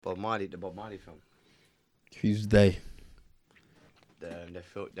The Bob Marley film. Who's they? The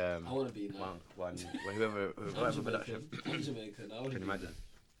film. I want to be in that. Whoever production. I'm Jamaican. I want to Can you be imagine?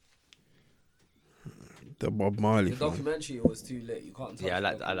 The Bob Marley The film. documentary was too lit. You can't touch Yeah, I the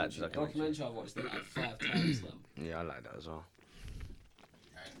like the documentary. documentary. Documentary, I watched it like 5 times now. Yeah, I like that as well.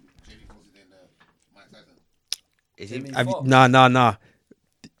 And Jamie Foxx is in Mike Tyson. Is Jamie he? Foxx.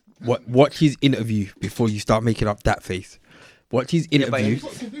 Nah. Watch his interview before you start making up that face. Watch his interview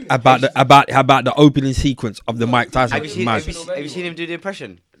about the opening sequence of the Mike Tyson. Have you seen? match. Have you seen him do the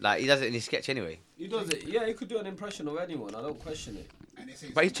impression? Like he does it in his sketch anyway. He does it. Yeah, he could do an impression of anyone. I don't question it. And they say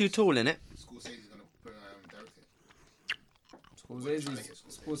But he's too tall in it. Scorsese's going to direct it.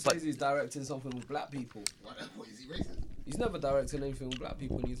 Scorsese's directing something with black people. What is he racist? He's never directed anything with black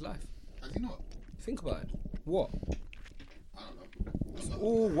people in his life. Has he not? Think about it. What? I don't know. It's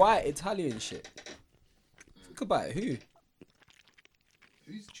all white Italian shit. Think about it. Who?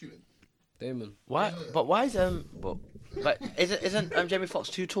 Who's chewing? Damon. Why? But why is But isn't Jamie Foxx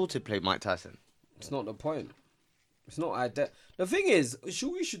too tall to play Mike Tyson? It's not the point. It's not the thing is,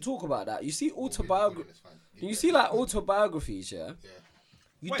 we should talk about that. You see autobiography. It's fine. You see like autobiographies, yeah. Yeah.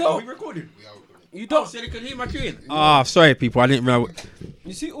 You Wait, don't. are we recording? We are recording. You Oh, don't. so they can hear my queuing. Ah, sorry, people. I didn't know.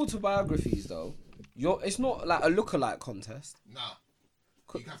 You see autobiographies though. It's not like a lookalike contest. Nah.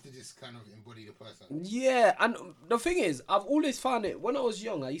 You have to just kind of embody the person. Yeah, and the thing is, I've always found it, when I was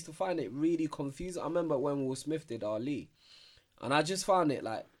young, I used to find it really confusing. I remember when Will Smith did Ali, and I just found it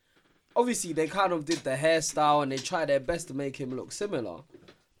like, obviously they kind of did the hairstyle and they tried their best to make him look similar,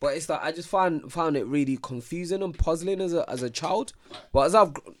 but it's like, I just found it really confusing and puzzling as a child. But as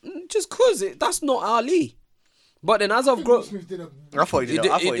I've, just cause that's not Ali. But then as I've grown, Smith did a. I thought he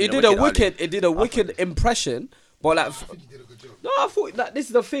it did a wicked impression, but like, I think he did a good job. no, I thought that this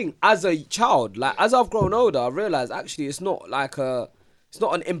is the thing. As a child, like as I've grown older, I realized actually it's not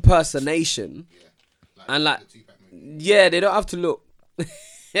an impersonation, Like, and like, the Tupac movie. yeah, they don't have to look.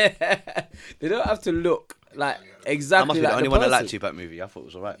 They don't have to look like I exactly must be like the only the one that person. liked Tupac movie. I thought it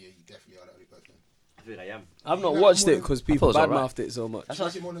was alright. Yeah, you definitely are the only person. I think I am. I've not You like watched more it than- because I people thought it was badmouthed alright. it so much. That's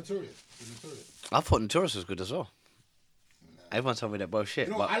why more notorious. Notorious. I thought Notorious was good as well. Everyone told me they're both shit,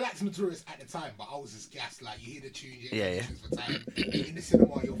 You know, but I liked Notorious at the time, but I was just gassed. Like, you hear the tune, you Yeah, hear yeah. the tunes for time. You're in the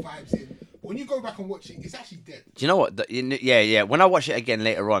cinema, your vibes in. When you go back and watch it, it's actually dead. do you know what? Yeah. When I watched it again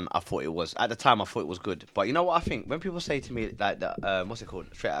later on, I thought it was. At the time, I thought it was good. But you know what I think? When people say to me like that, what's it called?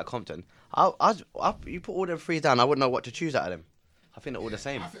 Straight Outta Compton. You put all them three down, I wouldn't know what to choose out of them. I think they're all the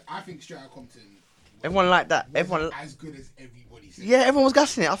same. I think Straight Outta Compton. Everyone liked that. Wasn't Everyone. as good as everybody said. Yeah, everyone was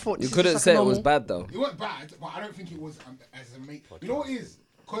gassing it. I thought You this is couldn't just say like a it was normal- bad though. It wasn't bad, but I don't think it was as a mate. You know what it is?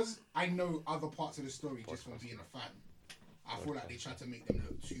 Because I know other parts of the story just from being a fan. I feel like they tried to make them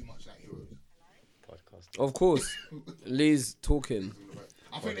look too much like heroes. Of course, Lee's talking.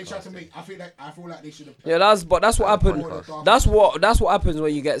 I think they tried to make. I feel like they should have. Yeah, that's what happened. That's what happens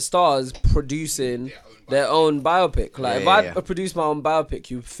when you get stars producing their own biopic. Like Yeah, if I produce my own biopic,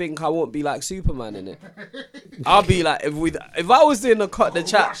 you think I won't be like Superman in it? I'll be like if I was doing a cut the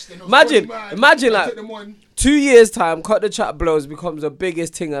chat. Imagine like 2 years time, cut the chat blows becomes the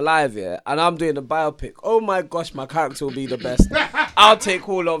biggest thing alive, yeah, and I'm doing a biopic. Oh my gosh, my character will be the best. I'll take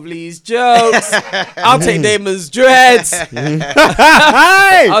all of Lee's jokes. I'll take Damon's dreads.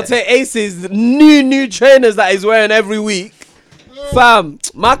 I'll take Ace's new trainers that he's wearing every week. Fam,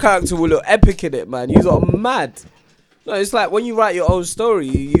 my character will look epic in it, man. You are mad. No, it's like when you write your own story,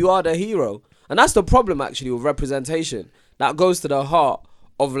 you are the hero. And that's the problem actually with representation. That goes to the heart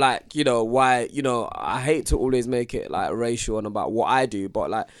of like, you know, why, you know, I hate to always make it like racial and about what I do, but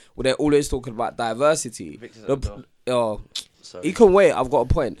like when they're always talking about diversity. He can wait, I've got a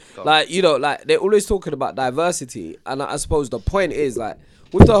point. Like, you know, like they're always talking about diversity, and I suppose the point is like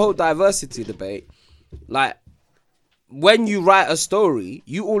with the whole diversity debate, like when you write a story,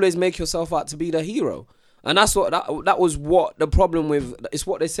 you always make yourself out to be the hero. And that's what that was what the problem with, it's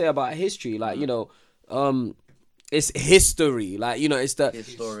what they say about history, like, you know, it's history, like, you know, it's the His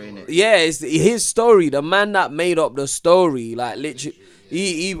story, innit? yeah, it's his story, the man that made up the story, like literally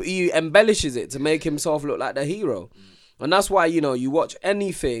he embellishes it to make himself look like the hero. And that's why, you know, you watch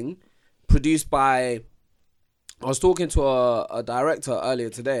anything produced by, I was talking to a director earlier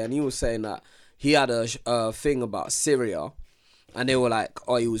today, and he was saying that he had a thing about Syria, and they were like,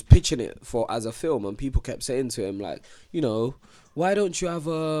 oh, he was pitching it as a film, and people kept saying to him like, you know, why don't you have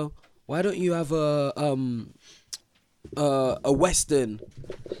a Western,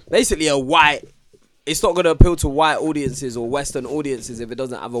 basically a white, it's not going to appeal to white audiences or Western audiences if it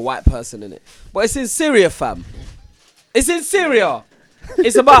doesn't have a white person in it. But it's in Syria, fam. It's in Syria.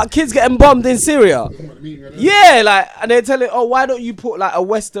 It's about kids getting bombed in Syria. Yeah, like, and they tell it, oh, why don't you put like a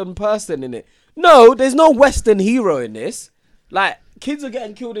Western person in it? No, there's no Western hero in this. Like, kids are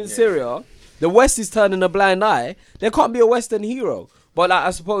getting killed in Syria. The West is turning a blind eye. There can't be a Western hero. But like,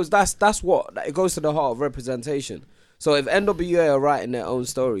 I suppose that's what like, it goes to the heart of representation. So if NWA are writing their own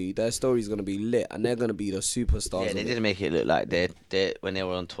story, their story is gonna be lit, and they're gonna be the superstars. Yeah, they didn't make it look like they when they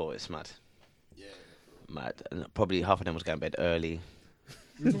were on tour. It's mad. Yeah. Mad. And probably half of them was going to bed early.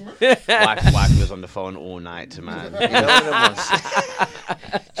 wife was on the phone all night, man. You know what it was?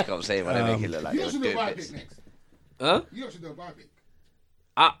 Just can't say when they make it look like they was doing bits. Huh? You should do a biopic.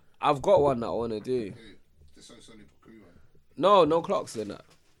 I've got one that I want to do. The So Solid Crew No one. clocks in that.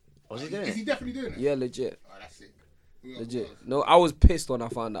 Was he doing Is he it? definitely doing it? Yeah, legit. Oh, that's sick. Legit. No, I was pissed when I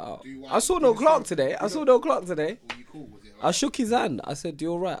found that out. I saw No Clock today. Were you cool? Was it I shook his hand. I said,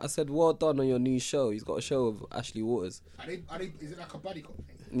 "You're right." I said, "Well done on your new show." He's got a show with Ashley Waters. Is it like a buddy cop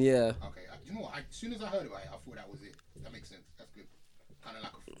thing? Yeah. Okay. You know what? As soon as I heard about it, I thought that was it. That makes sense. That's good. Kind of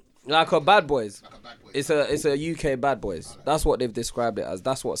Like a Bad Boys. like a bad boy. It's a UK Bad Boys. That's what they've described it as.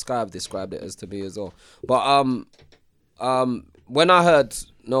 That's what Sky have described it as to me as well. But when I heard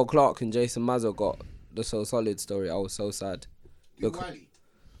No Clark and Jason Mazzo got the So Solid story, I was so sad. Do Wiley.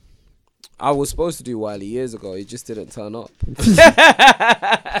 I was supposed to do Wiley years ago. He just didn't turn up.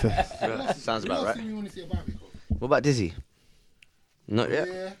 Sounds about right. You want to see a biopic of? What about Dizzy? Not yet.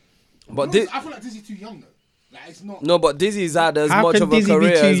 Yeah. But I feel like Dizzy's too young though. Like it's not. No, but Dizzy's had as How much can of a Dizzy be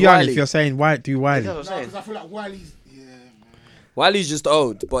career too as young Wiley. if you're saying why do Wiley? That's what I'm saying. Because I feel like Wiley's. Yeah. Man. Wiley's just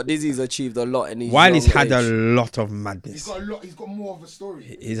old, but Dizzy's achieved a lot in his Wiley's young had a age. lot of He's madness. got a lot. He's got more of a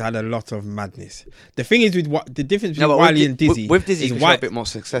story. He's had a lot of madness. The thing is with what the difference No, between but Wiley and Dizzy with Dizzy, is we show a bit more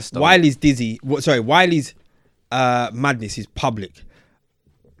success. Though. Wiley's Wiley's madness is public.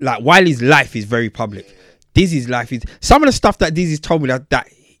 Like Wiley's life is very public. Dizzy's life is some of the stuff that Dizzy's told me that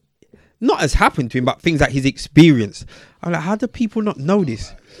not has happened to him, but things that he's experienced. I'm like, how do people not know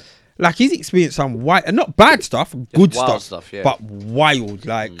this? Like he's experienced some wild, and not bad stuff, good wild stuff, stuff, yeah. but wild,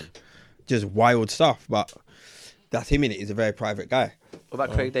 like just wild stuff. But that's him in it. He's a very private guy. What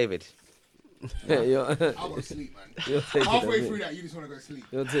about Craig David? You're, I want to sleep, man. you're taking Halfway a through mic. that, you just want to go sleep.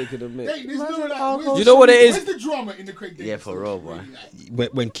 You're taking a mic. There's no like. You know what it is? Where's the drama in the Craig David? Yeah, for real, story? boy.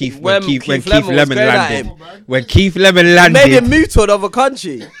 Like, When Keith When Keith Lemon was Lemon going at landed, him. when Keith Lemon landed, Made him move to another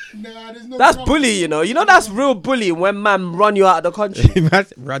country. nah, there's no That's drama. bully, you know. You know that's real bullying when man run you out of the country.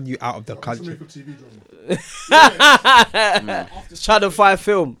 run you out of the country. Channel 5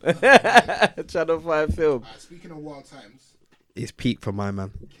 film. Channel 5 film. Speaking of wild times, It's peak for my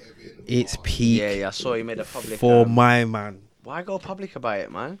man. Kevin. It's peak Yeah, I saw he made a public. for my man. Why go public about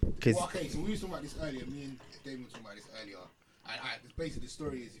it, man? Because Well, okay, so we were talking about this earlier. Me and David were talking about this earlier. Basically, the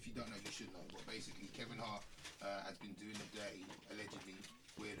story is, if you don't know, you should know. But basically, Kevin Hart has been doing the dirty, allegedly,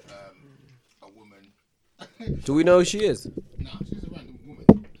 with a woman. Do we know who she is? Nah, she's a random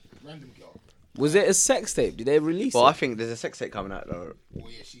woman. Random girl. Was it a sex tape? Did they release Well, I it? think there's a sex tape coming out though.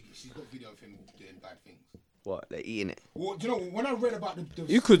 Well, yeah, she's got video of him doing bad things. What? They're eating it. Well, do you know, when I read about the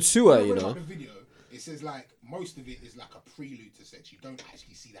You could sue her, when I you read know. about the video, it says like most of it is like a prelude to sex. You don't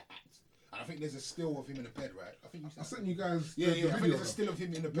actually see the act. And I think there's a still of him in the bed, right? I think I sent you guys Yeah, the I think video. there's a still of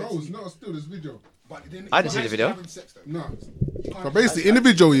him in the bed. No, it's not still this video. But then I didn't he's see the actually video. having sex, though. No. So basically, in the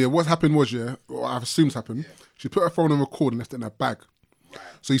video, yeah, what happened was, yeah, or I assumed happened, she put her phone on record and left it in her bag. Right.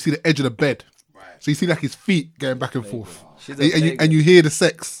 So you see the edge of the bed. Right. So you see like his feet going back and forth. She's And, a and you, fake. and you hear the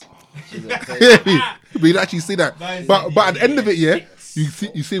sex. But you actually see that. But at the end of it, yeah, you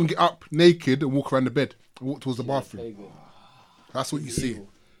see him get up naked and walk around the bed and walk towards the bathroom. That's what you see.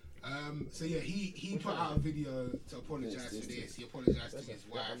 So yeah, he put out a video to apologise for this. He apologised to his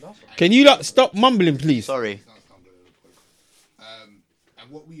wife. can you lot stop mumbling, please? Sorry. And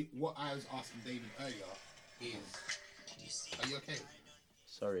what I was asking David earlier is, are you okay?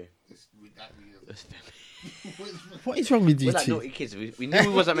 Sorry. With that video? What is wrong with you We're like two? naughty kids. We knew we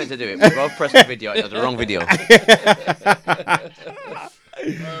wasn't meant to do it. We both pressed the video. It was the wrong video.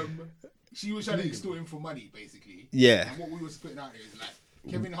 She was trying to extort him for money, basically. Yeah. And what we were putting out there is like,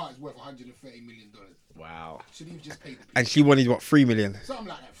 Kevin Hart is worth $130 million. Wow. Should he have just paid the And she wanted what, 3 million? something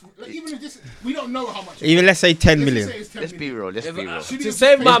like that? Like, even if this, we don't know how much. Even let's say 10 Let's just million. say it's 10 Let's be million. real. Let's be real. Should he To have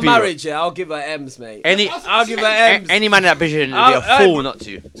save just my paid- marriage, yeah, I'll give her M's, mate. I'll give her M's. any man in that position would be a I'll- fool not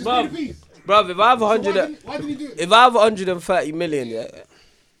to. Just pay Bruv, the fees. bruv, if I have So why 100, didn't he do it? if I have 130 million, yeah,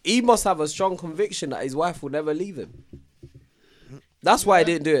 he must have a strong conviction that his wife will never leave him. That's why he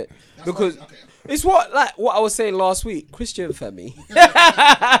didn't do it. Because Okay. it's what I was saying last week. Christian Femi.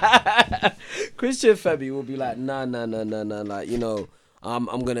 Christian Femi will be like, nah, like, you know, I'm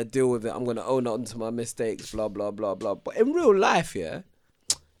gonna deal with it. I'm gonna own up to my mistakes, blah blah blah blah. But in real life, yeah,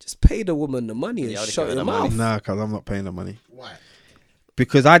 Just pay the woman the money and Yeah, I'd shut give her your the money. mouth. Nah, cause I'm not paying the money. Why?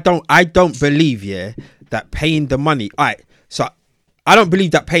 Because I don't believe, yeah, that paying the money. Alright, so I don't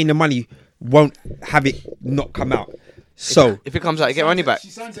believe that paying the money won't have it not come out. So, If it comes out, you get money back. She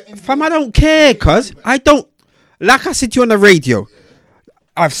signs an NDA. fam, I don't care, cuz I don't. Like I said to you on the radio,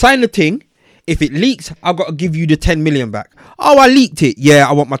 I've signed the thing. If it leaks, I've got to give you the 10 million back. Oh, I leaked it. Yeah,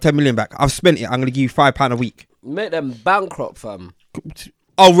 I want my 10 million back. I've spent it. I'm gonna give you £5 a week. Make them bankrupt, fam.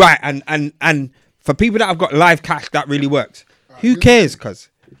 Oh right, and for people that have got live cash, that really works. Who cares, cuz?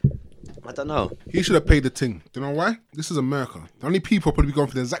 I don't know. He should have paid the thing. Do you know why? This is America. The only people probably going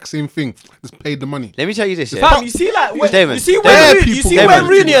for the exact same thing. Just paid the money. Let me tell you this. Yeah. Fam, you see like when, Damon, you see when Damon, Rooney- you people see go when back.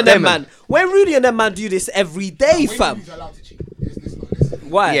 Rooney and them Damon. man, when Rooney and them man do this every day, Wayne fam. Rooney's allowed to cheat. Listen.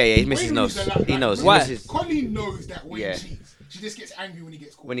 Why? Yeah, his missus Wayne knows. Rooney's allowed- He knows. Why? His missus- Colleen knows that Wayne Yeah. cheats. She just gets angry when he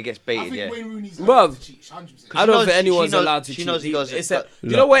gets caught. When he gets I baited, think yeah. Wayne Rooney's Bruv. allowed to cheat. 100%. I don't knows- think anyone's she knows- allowed to she cheat. knows he goes- It's but- you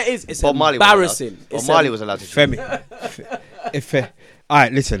know what it is? It's Bob Marley was allowed. embarrassing. Bob It's Marley was allowed to cheat. Femi, if all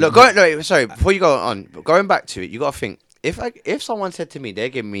right, listen. Look, sorry. Before you go on, going back to it, you gotta think. If someone said to me they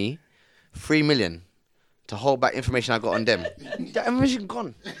give me 3 million to hold back information I got on them, that information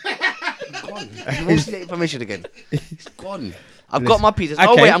gone. Gone. You won't see that information again. It's gone. I've got my piece. There's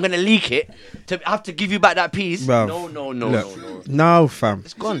no Okay. way I'm gonna leak it to have to give you back that piece. Bruv, No. Look, no, fam.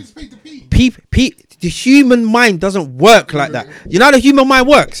 It's gone. Just paid the fee. The human mind doesn't work like that. You know how the human mind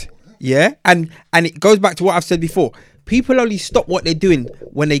works, yeah, and it goes back to what I've said before. People only stop what they're doing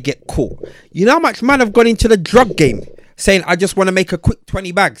when they get caught. You know how much man have gone into the drug game saying, I just want to make a quick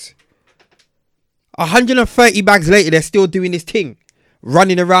 20 bags. 130 bags later, they're still doing this thing.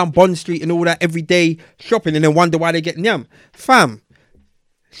 Running around Bond Street and all that every day, shopping, and then wonder why they get nyam. Fam,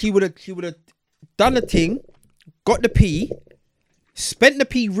 she would have done the thing, got the P, spent the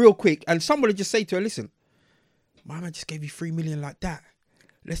P real quick, and someone would just say to her, listen, my man just gave you 3 million like that.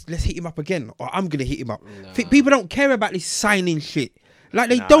 Let's hit him up again, or I'm gonna hit him up. People don't care about this signing shit. Like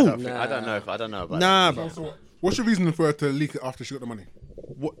they don't. I don't know about Nah, that. bro. So what's your reason for her to leak it after she got the money?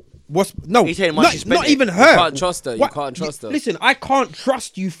 What's no? He's saying once she spent not it. even her. You can't trust her. You What- can't trust her. Listen, I can't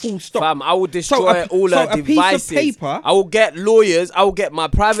trust you. Full stop. Fam, I will destroy all so her a piece of devices. paper- I will get lawyers. I will get my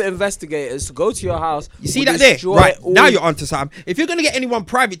private investigators to go to your house. You see will that there? destroy Right all- now you're onto something. If you're gonna get anyone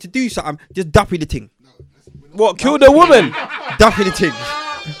private to do something, just duppy the thing. What? Kill the woman? Duppy the thing.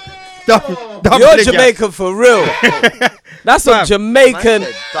 Duppy You're the gal. Jamaican for real. That's some Fam. Jamaican. Man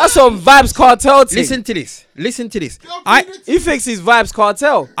said That's some Vibes Cartel thing. Listen to this. Listen to this. He thinks he's Vibes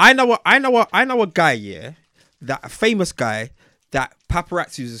Cartel. I know a guy, yeah, that a famous guy that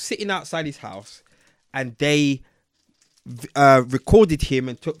paparazzi was sitting outside his house, and they recorded him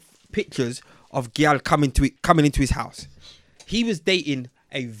and took pictures of Gyal coming into his house. He was dating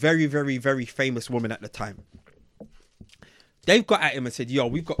a very, very, very famous woman at the time. They've got at him and said, "Yo,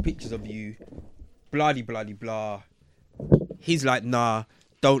 we've got pictures of you." Blah de blah de blah. He's like, "Nah,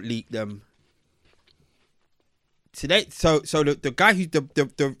 don't leak them." Today, so the guy who's the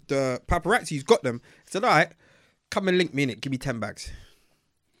paparazzi who's got them said, "All right, come and link me in it. Give me 10 bags."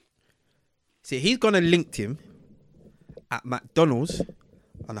 See, he's gonna linked him at McDonald's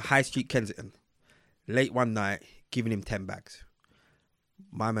on the High Street, Kensington, late one night, giving him 10 bags.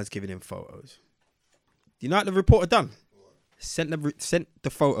 My man's giving him photos. Do you know what the reporter done? Sent the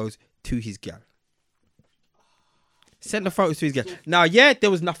photos to his gal. Sent the photos to his gal. Now, yeah, there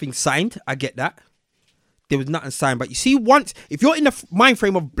was nothing signed. I get that. There was nothing signed. But you see, if you're in the mind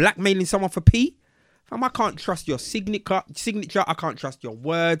frame of blackmailing someone for P, fam, I can't trust your signature. I can't trust your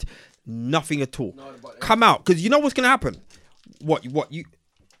word. Nothing at all. Come out. Because you know what's going to happen?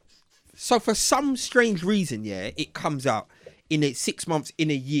 So for some strange reason, yeah, it comes out in 6 months, in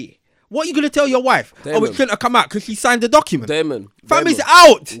a year. What are you going to tell your wife? Damon. Oh, it shouldn't have come out because she signed the document. Damon. Fam, Damon. it's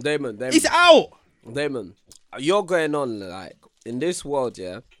out. Damon. It's out. Damon. You're going on like in this world,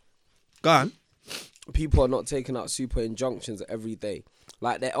 yeah. Go on. People are not taking out super injunctions every day.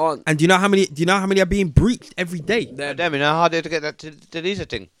 Like they aren't. And do you know how many are being breached every day? Damn, you know how hard to get that to delete a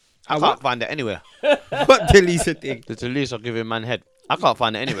thing? I can't what? find it anywhere. What delete a thing? The delete or giving man head. I can't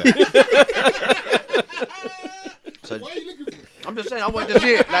find it anywhere. So Why are you looking for it? I'm just saying, I want to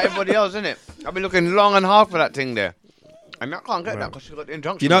see it like everybody else, innit? I've been looking long and hard for that thing there. And I can't get that because she got the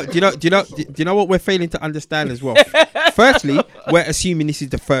injunction. Do you know what we're failing to understand as well? Firstly, we're assuming this is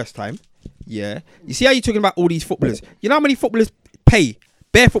the first time. Yeah. You see how you're talking about all these footballers? You know how many footballers pay?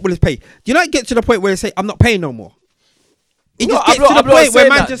 Bare footballers pay. Do you know it gets to the point where they say, I'm not paying no more? It just gets to the point where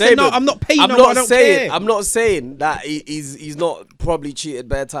man just say, no, I'm not paying no more, I don't care. I'm not saying that he's not probably cheated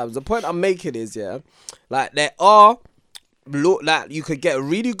bare times. The point I'm making is, yeah, like there are, like you could get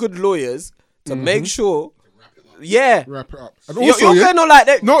really good lawyers to make sure Yeah. Wrap it up. And You're also, yeah, going on like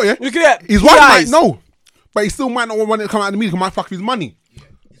that. no, yeah, Look at his wife might PIs. know, but he still might not want it to come out of the media. He might fuck with his money.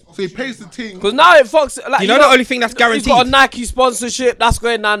 So he pays the thing. Because now it fucks. Like, You know the only thing that's He's got a guaranteed? Nike sponsorship that's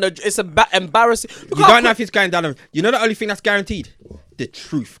going down. It's embarrassing. Look You how don't know quick- if it's going down. You know the only thing that's guaranteed? The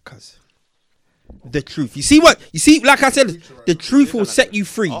truth, cuz. The truth. You see what? You see, like I said, the truth will set you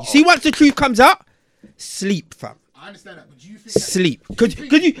free. You see, once the truth comes out, sleep, fam. I understand that, but do you think that Sleep. Cause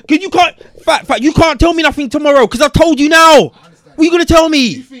you can't, fact, you can't tell me nothing tomorrow. Cause I've told you now. What are you gonna tell do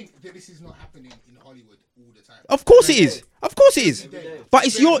you me? think that this is not happening in Hollywood all the time? Of course it is. Of course it is. But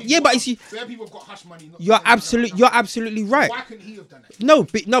it's your, yeah, but it's Where people have got hush money. Not you're saying nothing absolute. about You're nothing. absolutely right. Why couldn't he have done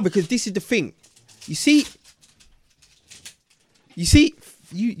that? No, because this is the thing. You see,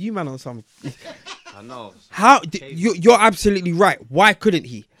 you man on some. I know. You're absolutely right. Why couldn't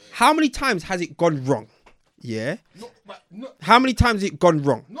he? How many times has it gone wrong? Yeah. How many times has it gone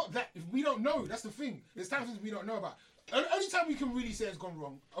wrong? Not that if we don't know. That's the thing. There's times we don't know about. Only time we can really say it's gone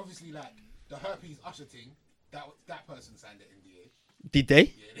wrong, obviously, like the herpes Usher thing. That person signed the NDA. Did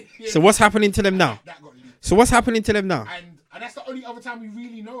they? So what's happening to them now? That got leaked. So what's happening to them now? And that's the only other time we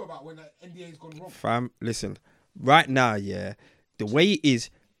really know about when the NDA has gone wrong. Fam, listen. Right now, yeah, the way it is,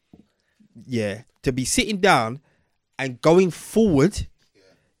 yeah, to be sitting down and going forward,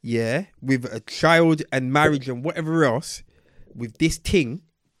 yeah, with a child and marriage and whatever else, with this thing,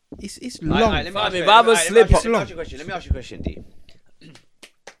 it's long. Alright, let me ask If you- I have a alright, slip let me up- ask you a question. Let me ask you a question, D.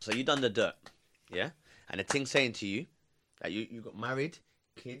 So you done the dirt, yeah? And the thing saying to you that you got married,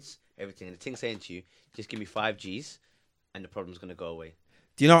 kids, everything, and the thing saying to you, just give me 5 G's, and the problem's gonna go away.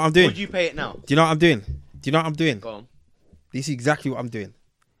 Do you know what I'm doing? Would you pay it now? Do you know what I'm doing? Do you know what I'm doing? Go on. This is exactly what I'm doing.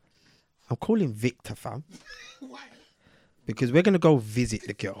 I'm calling Victor, fam. Because we're gonna go visit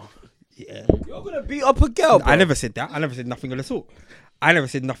the girl. Yeah. You're gonna beat up a girl, bro. I never said that. I never said nothing of the sort. I never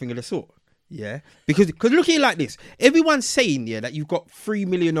said nothing of the sort. Yeah. Because look at it like this. Everyone's saying, yeah, that you've got 3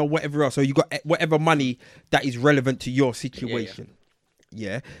 million or whatever else, or you got whatever money that is relevant to your situation.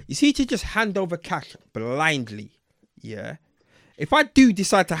 Yeah. You see, to just hand over cash blindly. Yeah. If I do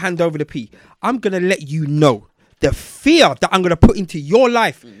decide to hand over the P, I'm gonna let you know the fear that I'm gonna put into your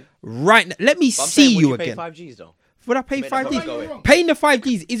life right now. Let me But I'm see saying, would you pay again. 5 G's though. Would I pay Make 5 that Gs? go away. Paying the 5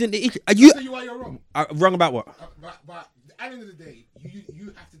 Gs isn't the issue. Are you So you are, you're wrong. wrong about what? But at the end of the day,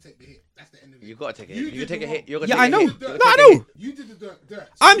 you have to take the hit. That's the end of it. You gotta take a You hit. You did can take the a hit. wrong. You're gonna Yeah, take I a know. hit. No, You're I gonna take a know. hit. You did the dirt. So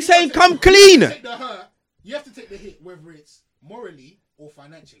I'm you saying gotta come take- clean. You take the hurt. You have to take the hit, whether it's morally or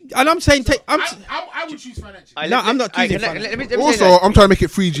financially. And I'm saying take. I would choose financially. Alright, No, let- I'm not alright, choosing let me finance. say Also, that. I'm trying to make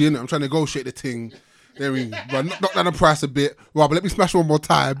it 3G, innit? I'm trying to negotiate the thing. There we go. Knock down the price a bit. Right, but let me smash one more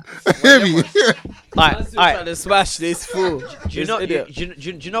time. Hear me? Alright, I'm still alright. trying to smash this fool. Do you know? This Do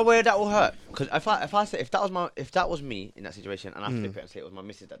idiot. you know where that will hurt? Because if that was me in that situation, and I flip it and say it was my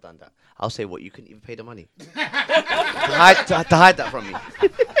missus that done that, I'll say, what, you couldn't even pay the money to hide that from me.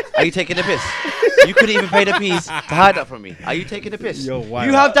 Are you taking the piss? You couldn't even pay the peas to hide that from me. Are you taking the piss? Yo, why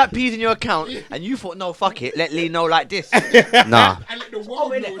You not? have that peas in your account, and you thought, no, fuck it, let Lee know like this. Nah. And let the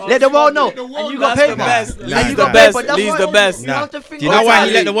world know. Let the world know. Let the world And you know. got That's paper. the best. And Lee's you the got best. paper. That's Lee's why the best. You Nah. have to think Do you know about why it.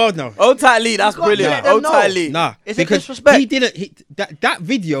 he let the world know? Old tight Lee, that's You gotta brilliant. let them Old tight know. Lee. Nah, It's a because disrespect. he didn't. That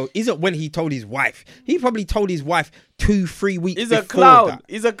video isn't when he told his wife. He probably told his wife 2-3 weeks. He's a before clown. that.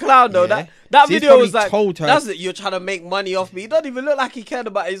 He's a clown though. Yeah. That So he's video was probably like, told her- that's it. You're trying to make money off me. He don't even look like he cared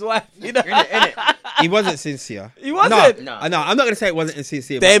about his wife. You know? Innit? He wasn't sincere. He wasn't. No, no, I'm not gonna say it wasn't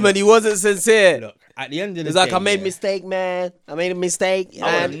sincere. but Damon, he wasn't sincere. look, at the end of the He's day, like, I made a yeah, mistake, man. I made a mistake. I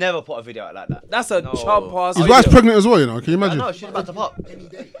would have And never put a video out like that. that's a No. chump ass. His video. wife's pregnant as well, you know. Can you I imagine? know, she's about to pop.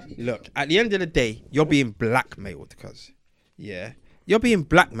 Look, at the end of the day, you're being blackmailed, cuz. Yeah, you're being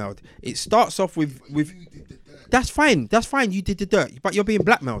blackmailed. It starts off with. That's fine. That's fine. You did the dirt, but you're being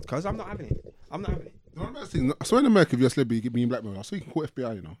blackmailed, cuz. I'm not having it. I'm not having it. No, I'm not saying- I swear in America, if you're a celebrity, you're being blackmailed. I swear you can call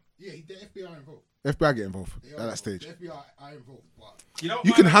FBI, you know. Yeah, the FBI involved. FBI get involved They at are that involved. stage. The FBI are involved. But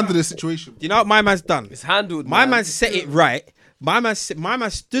You can handle the situation. Do you know what my man's done? It's handled. My man set it right. My man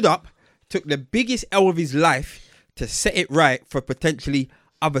stood up, took the biggest L of his life to set it right for potentially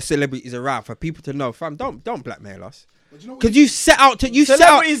other celebrities around, for people to know, fam, don't blackmail us. you know what Because you set out to you set out.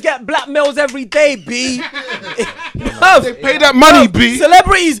 Celebrities get blackmails every day, B. They pay that money, B.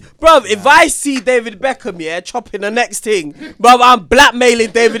 Celebrities, bruv, if I see David Beckham, yeah, chopping the next thing, bruv, I'm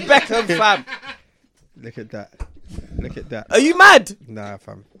blackmailing David Beckham, fam. Look at that. Look at that. Are you mad? Nah,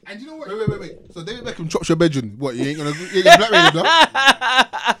 fam. And you know what? Wait. So David Beckham chops your bedroom. What, you ain't gonna blackmail him,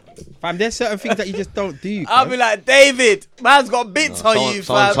 no? Fam, there's certain things that you just don't do. I'll cuz. be like, David, man's got bits on you,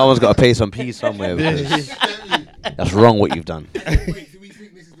 fam. Someone's got to pay some peas somewhere. because that's wrong what you've done. Wait, do we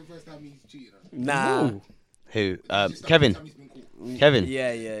think this is the first time he's cheated on? Nah. Ooh. Who? It's just the Kevin. first time he's been caught. Kevin.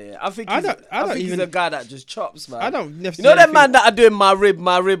 Yeah. I think I he's, don't he's even- a guy that just chops, man. I don't You necessarily. know them man that are doing my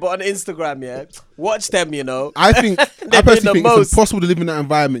rib on Instagram, yeah? Watch them, you know. I think I They're doing personally the think most. it's impossible to live in that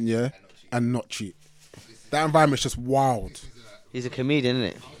environment, yeah, and not cheat. That environment's just wild. He's a comedian,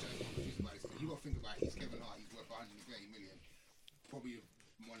 isn't it? You got to think about it. He's Kevin Hart. He's worth 130 million. Probably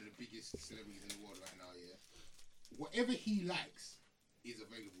one of the biggest celebrities in the world right now. Yeah. Whatever he likes is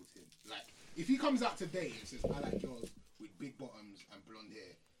available to him. Like if he comes out today and says, "I like girls with big bottoms and blonde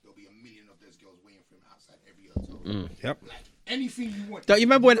hair," there'll be a million of those girls waiting for him outside every hotel. Yep. Like anything you want. Don't you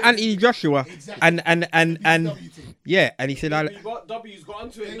remember when Anthony Joshua Exactly. and W team. yeah, and he said, W's got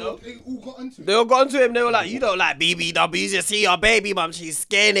onto him, They though. all got onto They it. all got onto him. They were like, "You don't like BBWs. You see your baby mum, she's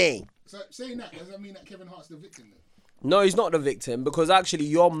skinny." So saying that, does that mean that Kevin Hart's the victim then? No, he's not the victim because actually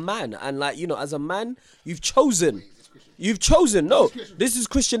you're man, and like you know, as a man, you've chosen. You've chosen. No, this is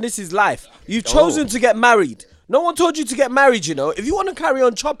Christian. This is life. You've chosen to get married. No one told you to get married. You know, if you want to carry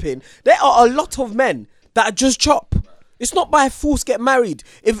on chopping, there are a lot of men that just chop. It's not by force get married.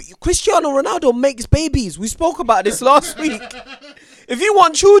 If Cristiano Ronaldo makes babies, we spoke about this last week. If you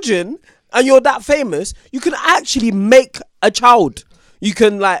want children and you're that famous, you can actually make a child. You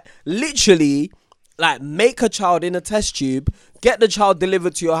can like literally like make a child in a test tube, get the child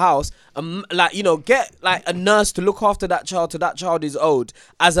delivered to your house, and like you know get like a nurse to look after that child till that child is old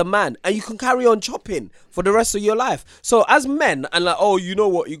as a man, and you can carry on chopping for the rest of your life. So as men, and like, oh, you know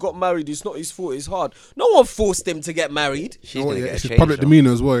what, you got married, it's not his fault, it's hard. No one forced him to get married. She's Oh, gonna yeah, get it's a his change. public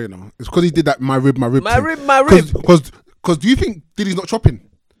demeanor as well, you know. It's because he did that my rib My thing. rib, my rib. Because do you think Diddy's not chopping?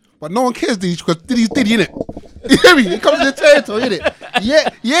 But no one cares, Diddy, because Diddy's Diddy, innit? You hear me? He comes to the territory,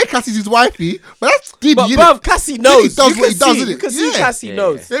 innit? Yeah, Cassie's his wifey, but that's Diddy, But innit? bruv, Cassie knows. Diddy does You what he can does, see- innit? You can see Yeah. Cassie Yeah,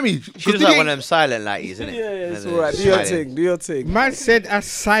 knows. Hear me? She 'Cause was like Diddy one of ain't- them silent lighties, isn't it? Yeah, it's They're alright. Do your silent. thing. Do your thing. man said a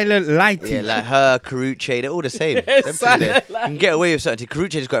silent lighting. Yeah, like her, Karuche, they're all the same. Them two silent there. You can get away with certain. Karuche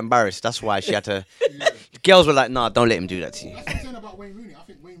just got embarrassed. That's why she had to. Girls were like, "Nah, don't let him do that to you." That's what I'm saying about Wayne Rooney. I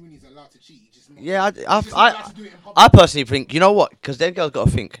think Wayne Rooney's allowed to cheat. He just not, Yeah, he's just not allowed to do it in public. I personally think, you know what? Because them girls got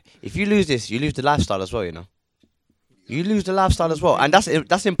to think. If you lose this, you lose the lifestyle as well. You know, you lose the lifestyle as well, and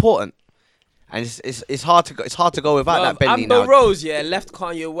that's important. And it's hard to go without that Bentley Amber now. Rose, yeah, left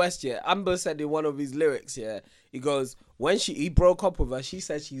Kanye West, yeah. Amber said in one of his lyrics, yeah, he goes, when he broke up with her, she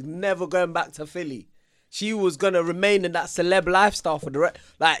said she's never going back to Philly. She was gonna remain in that celeb lifestyle for the rest.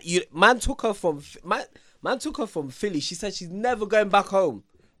 Like man took her from Philly. She said she's never going back home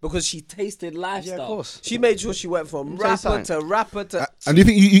because she tasted lifestyle. Yeah, of course. She made sure she went from Let me tell you rapper to rapper to. And do you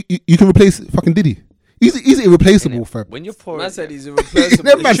think you can replace fucking Diddy? He's irreplaceable, fam. When you're poor, Man said he's irreplaceable.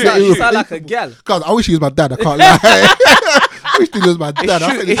 That man said You sound like a gal. God, I wish he was my dad. I can't lie. I wish Diddy was my dad.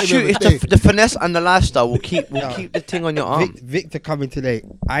 I it's true. It's the finesse and the lifestyle will keep the thing on your arm. Victor coming today.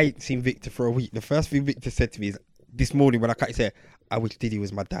 I ain't seen Victor for a week. The first thing Victor said to me is this morning when I cut, he said, "I wish Diddy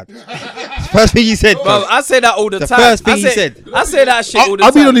was my dad." First thing he said. Bro, I say that all the The time. first thing I he say, said. I say that shit all the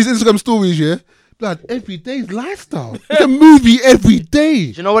I've been time. on his Instagram stories, yeah. Blood, every day's lifestyle. It's a movie every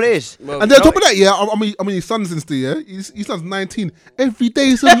day. Do you know what it is? Well, And then on top of that, yeah, I mean his son's Insta, yeah. His son's 19. Every day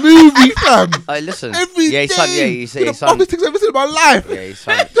is a movie, fam. Listen. Every yeah, his son. Yeah, day. he's It's his the son. funnest things I've ever seen in my life. Yeah, his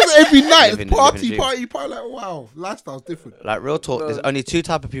son. Just every night, Living- it's party, living party, party. Like, wow, lifestyle's different. Like real talk, there's only two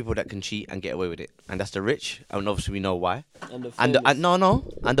type of people that can cheat and get away with it, and that's the rich, and obviously we know why. And the And famous.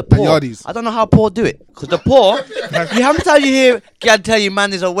 and the poor. yardies. I don't know how poor do it, because the poor, you how many times you hear God tell you,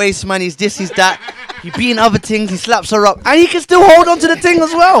 man, there's a waste man, he's this, he's that. He beating other things, he slaps her up, and he can still hold on to the thing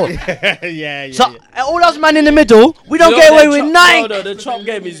as well. yeah. So all us man in the middle, we don't get away with nothing. No, the chop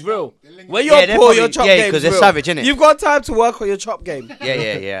game is real. When you're Yeah, they're poor, your probably- chop yeah, game 'cause is they're real. savage, innit? You've got time to work on your chop game.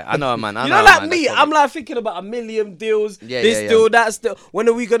 Yeah. I know, man. I You know, know, like man. me, That's I'm probably- like thinking about a million deals. Yeah, this yeah. deal, that deal. When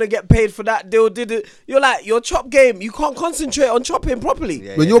are we gonna get paid for that deal? Did it? You're like your chop game. You can't concentrate on chopping properly.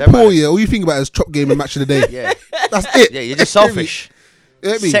 Yeah, When yeah, you're they're poor, right. yeah, all you think about is chop game and match of the day. Yeah, That's it. yeah, you're just selfish. You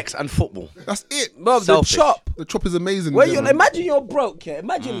get me? Sex and football. That's it. Bro, the Selfish. chop. The chop is amazing. When yeah, you man. imagine you're broke, yeah.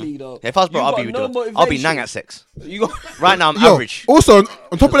 Imagine me though. If I was broke, You I'll got be no doing. I'll be motivation. nang at sex. You got Right now, I'm Yo, average. Also, on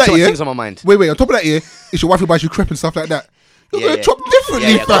top of that, So much yeah. things on my mind. Wait. On top of that, yeah, it's your wife who buys you crepe and stuff like that. You're Yeah, gonna yeah. chop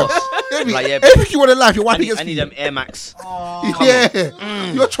differently, Yeah, of fam. course. Get me? Like, yeah, Everything you want in life, your wife I gets need for them Air Max. you.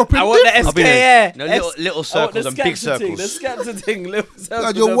 Yeah, you're chopping. I want the different. I'll be SKA. there. No, little circles and big circles. The Skepta thing. Little circles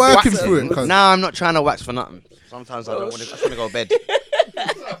God, you're and working big through it. circles. cuz. Nah, I'm not trying to wax for nothing. Sometimes I don't want to. I just want to go to bed.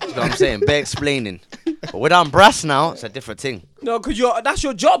 You know what I'm saying? Bare explaining. But when I'm brass now, it's a different thing. No, because that's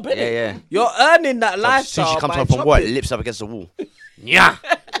your job, innit? Yeah. You're earning that So lifestyle. soon she comes by home from work, chopping. lips up against the wall. Yeah.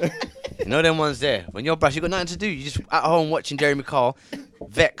 You know them ones there. When you're brass, you got nothing to do. You just at home watching Jeremy Carl,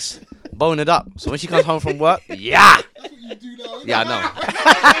 Vex, bone it up. So when she comes home from work, yeah. You do that. Yeah, I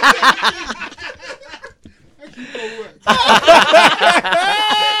know. Actually, go work.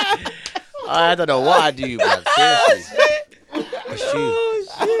 I don't know what I do, man. Seriously. It's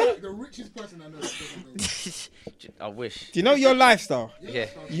you. The richest person I know. I wish. Do you know your lifestyle? Yeah.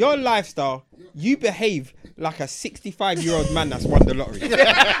 Your lifestyle, you behave like a 65-year-old man that's won the lottery.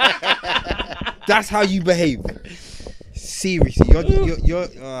 That's how you behave. Seriously,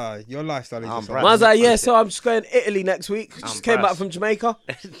 your lifestyle is I'm just brass. Man's like, yeah, so I'm just going to Italy next week. Just came back brass. from Jamaica.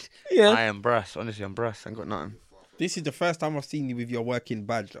 Yeah. I am brass. Honestly, I'm brass. I ain't got nothing. This is the first time I've seen you with your working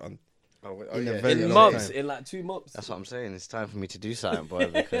badge on. In a yeah. very In long months, time. in like 2 months. That's what I'm saying. It's time for me to do something, boy.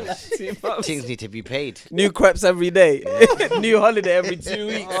 Because Like 2 months. things need to be paid. New crepes every day. New holiday every 2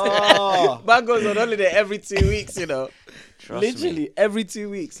 weeks. Man goes on holiday every 2 weeks, you know. Trust me. Literally every 2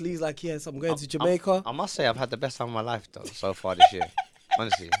 weeks. Lee's like, yes, I'm going to Jamaica. I must say, I've had the best time of my life though so far this year.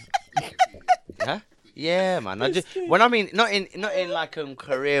 Honestly. Huh? Yeah, man. I just, when I mean not in like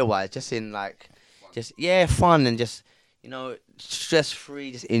career wise, just in like fun and just stress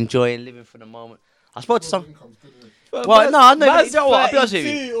free, just enjoying living for the moment. I spoke to some. Well, no, I know. But you know what? I'll be honest with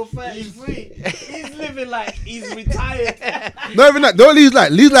you. 32 or 33. He's living like he's retired. Not even that. Don't leave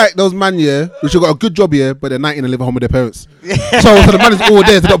like those man, yeah, which have got a good job here, but they're 19 and live at home with their parents. So the man is all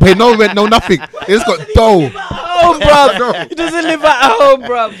there. They don't pay no rent, no nothing. They just got dough. Oh, bruv. He doesn't live at home,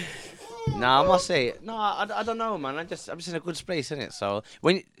 bruv. Nah, I must say, no, I don't know, man. I'm just in a good space, innit? So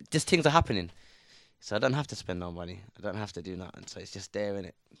when just things are happening, so I don't have to spend no money. I don't have to do nothing. So it's just there,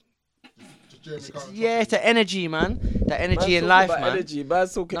 innit? Yeah, it's the energy, man. The energy in life, man. Energy,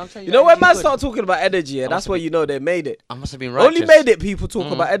 man's talking. No, I'm telling You you, know when energy's man good. start talking about energy, yeah, that's when you know they made it. I must have been righteous. Only made it people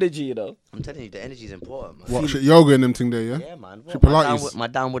talk about energy, you know. I'm telling you, the energy is important, man. What shit, yoga and them thing there, yeah? Yeah, man. Shit, What, Pilates. my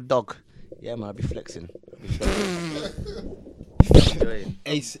downward dog. Yeah, man. I'll be flexing.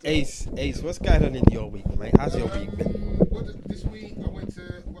 Ace, what's going on in your week, mate? How's your week been? This week I went to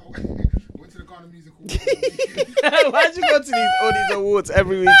the Ghana Music Awards. Why'd you go to all these awards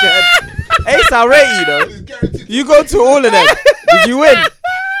every weekend? Ace, I rate you, though. It's guaranteed. You go to all of them. Did you win?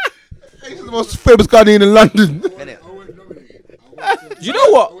 He's the most famous Ghanaian in London. Innit? I went nominated. I You know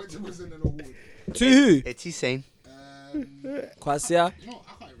what? went to present an award. To who? It's insane. Kwasia. You know,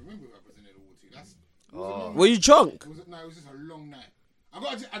 I can't even remember who I presented an award to. Were you drunk? It was just a long night. I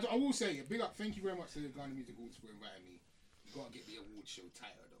will say, big up. Thank you very much to the Ghana Music Awards for inviting me. You gotta get the award show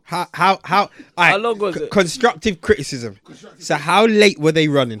tighter though. How How long was it? Constructive criticism. So how late were they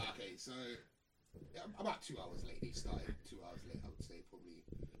running? Okay, so about 2 hours late. They started 2 hours late. I would say probably.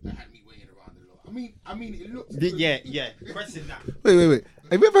 They had me waiting around a lot. I mean, it looked. good. Yeah. Question that. Wait.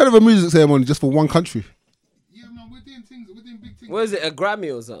 Have you ever heard of a music ceremony just for one country? Yeah, man, we're doing things. We're doing big things. What is it, a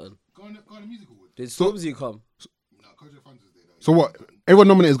Grammy or something? Ghana Music Awards. Did Stormzy come? No, Kojo Funds was there though. So what? Everyone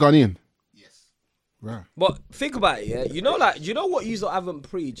nominated is Ghanaian. Yes. Right. But think about it, yeah. You know what you haven't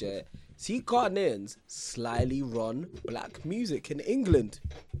preached, yeah. See, Ghanaians slyly run black music in England.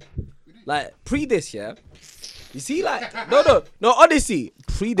 Like pre this, yeah. You see, like no. Honestly,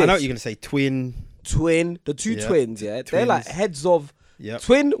 pre this. I know what you're gonna say. Twin. The two Yeah. twins, yeah. They're like Twins. heads of Yep.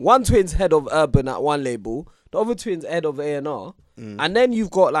 one twin's head of urban at one label, the other twin's head of A&R. And then you've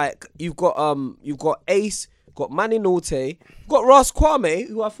got Ace, got Manny Norte, got Ras Kwame,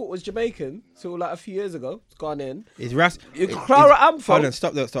 who I thought was Jamaican till like a few years ago. It's Ghanaian. Is Ras? Clara Amfo. Hold on,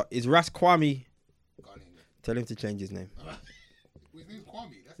 stop. Is Ras Kwame? Ghanaian. Tell him to change his name. His name's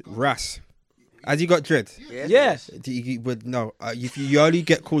Kwame. That's Ghana. Ras. Has he got dread? Yeah. No. You only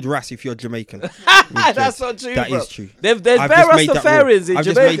get called Ras if you're Jamaican. That's not true, That bro. is true. There's I've bare just made that Rastafarians rule. in I've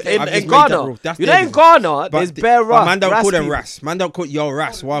just Jamaica, made- I've just in made that Ghana. rule. That's You their know in business. Ghana, there's bare But man don't Ras call them people. Ras. Man don't call yo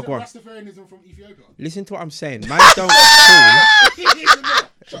Ras. Why go on? Rastafarianism from Ethiopia. Listen to what I'm saying. Man don't call.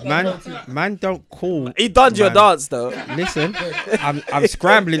 Man don't call. He done your man. dance though. Listen, I'm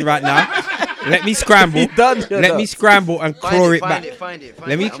scrambling right now. Let me scramble. He done your Let me dance. scramble and claw it back. Find it.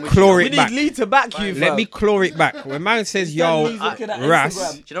 Let me I'm with claw you. We it need back. Lee to back you, Let fam. me claw it back. When man says yo Lee's looking at Ras,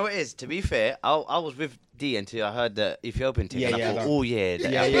 Instagram. Do you know what it is? To be fair, I was with D until I heard the Ethiopian thing. Yeah, and yeah, I I thought, know. oh yeah,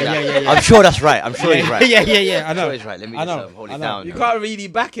 yeah. I'm sure that's right. I'm sure he's right. yeah. I I'm know. sure he's right. Let me I just know. hold I it know. down. You can't really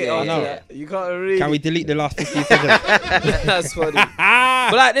back it. Yeah, after I know. that. You can't really. Can we delete the last 15 seconds? That's funny.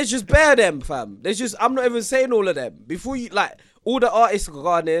 But like, there's just bare them, fam. There's just, I'm not even saying all of them. Before you, like, all the artists are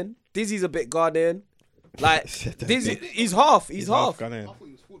Ghanaian. Dizzy's a bit Ghanaian. Like, Dizzy, he's half. He's half. Ghanaian. I thought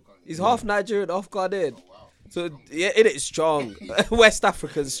he was full Ghanaian. He's half Nigerian, half Ghanaian. So yeah, it is strong. West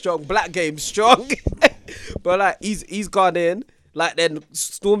African's strong. Black game's strong. But like, he's Ghanaian. Like then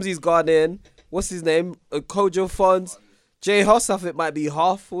Stormzy's Ghanaian. What's his name? Kojo Funds. J Huss, I think might be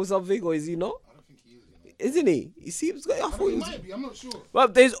half or something, or is he not? I don't think he is. You know. Isn't he? He seems. I thought He he was. might be. I'm not sure.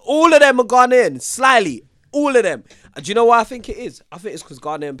 But there's all of them are Ghanaian, slyly. All of them. And do you know why I think it is? I think it's because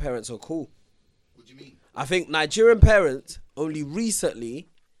Ghanaian parents are cool. What do you mean? I think Nigerian parents only recently,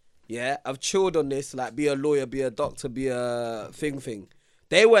 have chilled on this, like be a lawyer, be a doctor, be a thing.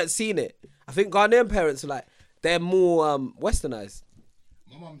 They weren't seeing it. I think Ghanaian parents are like, they're more westernized.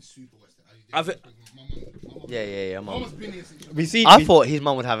 My mum's super Western. I think- Yeah. My mum's been here since. We see. I thought his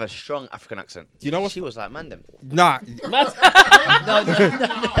mum would have a strong African accent. Do you know what? She was like, man, them. Nah,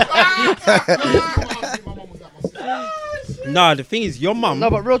 nah. The thing is, your mum. No,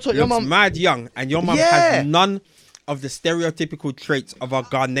 but real talk, your looks mum- mad young, and your mum Yeah. has none of the stereotypical traits of a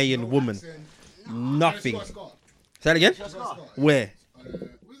Ghanaian woman. Nothing. Say that again. Where? Where's the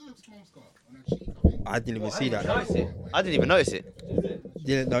mum's scar? On her cheek, I think. I didn't even see that. I didn't even notice it.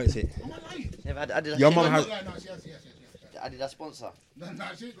 Didn't notice it. Am I lying? Never had Adidas. Your mum has. No, she has. Adidas sponsor. No,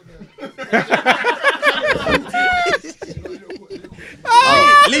 she ain't got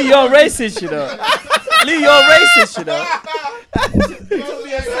Lee, you're racist, you know. Lee, you're racist, you know.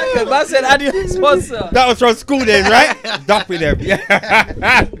 Man said, Adidas sponsor. That was from school days, right? Dumping them.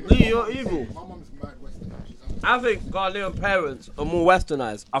 Yeah. Lee, you're evil. My mum's mad Western. She's I think Ghanaian parents are more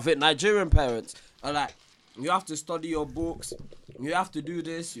westernized. I think Nigerian parents are like, you have to study your books, you have to do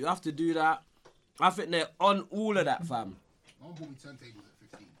this, you have to do that. I think they're on all of that, fam. my mum bought me turntables at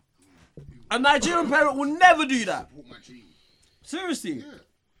 15. A Nigerian parent will never do that. Bought my dream. Seriously. Yeah.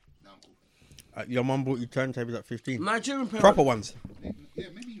 Now I'm cool. Your mum bought you turntables at 15. Nigerian parents. Proper ones. Yeah,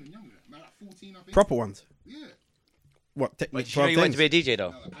 maybe even younger. Like 14, I think. Proper ones. Yeah. What? Technic Wait, you know 12 you wanted to be a things? DJ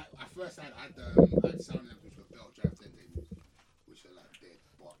though? No, I first had sound levels for belt drive turntables, which are like dead.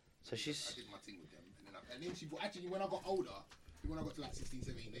 But So I she's. did my thing with them, and then she bought. Actually, when I got older, when I got to like 16,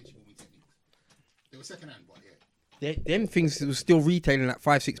 17, then she bought me techniques. They were second hand, but yeah. Them things was still retailing at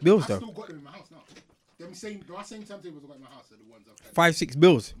 5-6 bills I though. still got them in my house now. My same turntables I got in my house are the ones I've had 5-6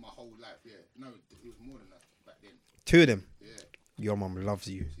 bills. my whole life. Yeah. No, it was more than that back then. 2 of them. Yeah, Your mum loves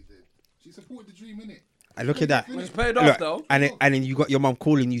you. she did. She supported the dream, innit? And look at that. It's paid off Look, though. and then you got your mum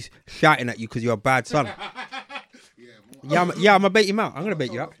calling you, shouting at you because you're a bad son. Yeah, Yeah, I'm gonna bait him out. I'm gonna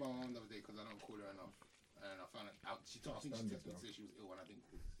bait you out. My mom the other day because I don't call her enough, and I found out. She told. I think she texted me to say she was ill, and I didn't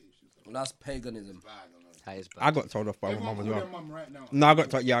call her to say she was That's paganism. bad. I don't know. That is bad. I got told off by my Everyone mum as call well. their mum right now. No, I got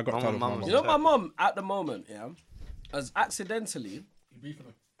told. Yeah, I got My told off by mum my You mum. know, my mum at the moment, has accidentally. You beefing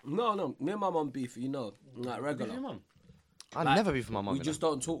her? No, me and my mum beef, like regular. Your mum? I'd Like, never be for my mum. We just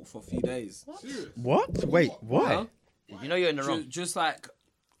don't talk for a few days. Serious? What? Wait, why? Huh? You know you're in the wrong. Just like,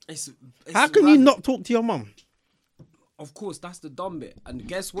 it's How can you random. not talk to your mum? Of course, that's the dumb bit. And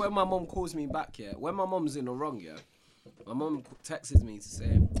guess where my mum calls me back, yeah? When my mum's in the wrong, yeah? My mum texts me to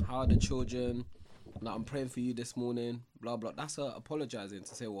say, how are the children? Like, I'm praying for you this morning, blah, blah. That's her apologizing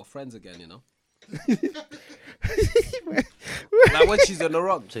to say, we're friends again, you know? Like when she's in the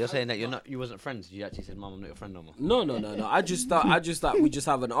wrong. So you're saying that you wasn't friends? You actually said, "Mum, I'm not your friend no more." No. I just thought we just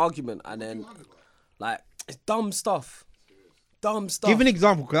have an argument and then, like, it's dumb stuff. Give an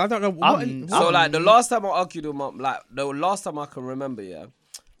example, because I don't know what. So like the last time I argued with mum, like the last time I can remember, yeah.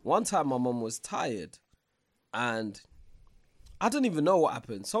 One time my mum was tired, and I don't even know what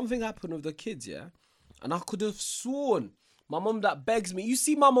happened. Something happened with the kids, yeah, and I could have sworn my mum that begs me. You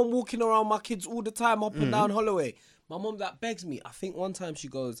see my mum walking around my kids all the time up and down Holloway. My mum that begs me. I think one time she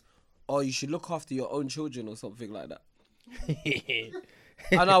goes, "Oh, you should look after your own children" or something like that.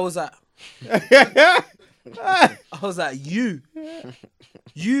 And I was like. I was like, you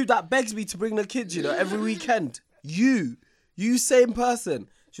that begs me to bring the kids, every weekend. You same person.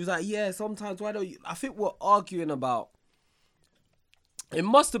 She was like, yeah, sometimes why don't you? I think we're arguing about. It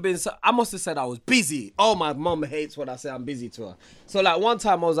must have been. I must have said I was busy. Oh, my mum hates when I say I'm busy to her. So like one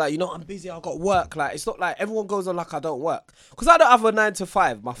time I was like, I'm busy. I got work. Like it's not like everyone goes on like I don't work because I don't have a 9 to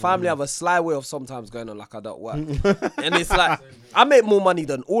 5. My family have a sly way of sometimes going on like I don't work, and it's like I make more money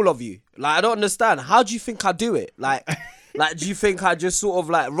than all of you. Like I don't understand. How do you think I do it? Like do you think I just sort of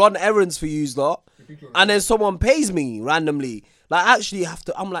like run errands for you lot, and then someone pays me randomly? Like actually have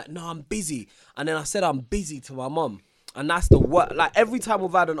to. I'm like, no, I'm busy, and then I said I'm busy to my mum. And that's the what. Like every time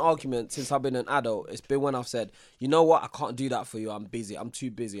we've had an argument since I've been an adult, it's been when I've said, you know what, I can't do that for you. I'm busy. I'm too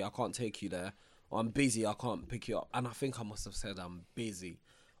busy. I can't take you there. Or I'm busy. I can't pick you up. And I think I must have said I'm busy.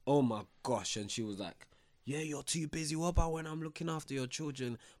 Oh my gosh. And she was like, yeah, you're too busy. What about when I'm looking after your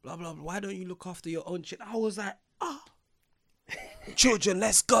children? Blah, blah, blah. Why don't you look after your own children? I was like, children,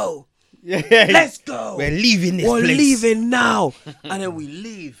 let's go. Let's go. We're leaving this We're place. leaving now. And then we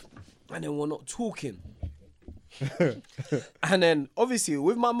leave. And then we're not talking. And then obviously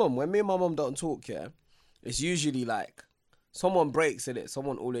with my mum, when me and my mum don't talk, yeah, it's usually like someone breaks in it.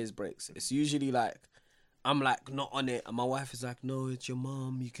 Someone always breaks. It's usually like I'm like not on it, and my wife is like, no, it's your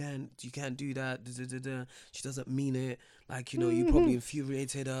mom. You can't do that. Da, da, da, da. She doesn't mean it. Like, you know, you probably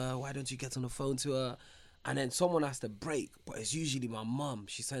infuriated her. Why don't you get on the phone to her? And then someone has to break, but it's usually my mom.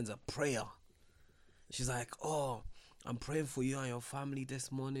 She sends a prayer. She's like, oh, I'm praying for you and your family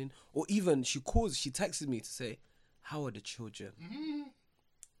this morning. Or even she texted me to say, how are the children?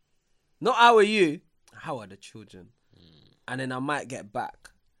 Not how are you, how are the children? And then I might get back.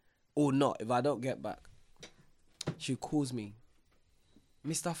 Or not, if I don't get back. She calls me,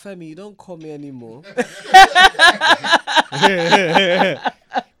 Mr. Femi, you don't call me anymore.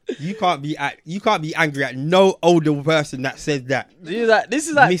 You can't be angry at no older person that says that. This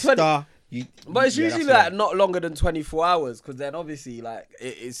is like Mr. But it's usually like not longer than 24 hours, because then obviously like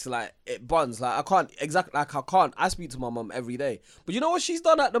it's like it bonds. Like I speak to my mum every day. But you know what she's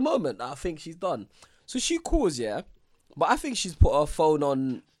done at the moment that I think she's done? So she calls, yeah, but I think she's put her phone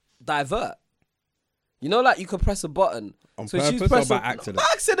on divert. You know, like you can press a button. On so purpose she's or pressed by on- accident? By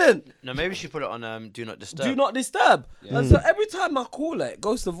accident. No, maybe she put it on do not disturb. Do not disturb. And so every time I call her, it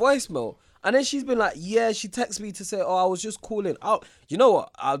goes to voicemail. And then she's been like, yeah, she texts me to say, oh, I was just calling. You know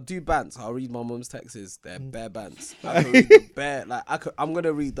what? I'll do bants. I'll read my mum's texts. They're bare bants. I can read the bare, like, I'm going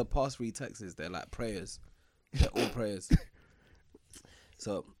to read the past 3 texts. They're like prayers. They're all prayers.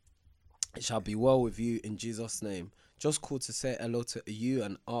 So, it shall be well with you in Jesus' name. Just call to say hello to you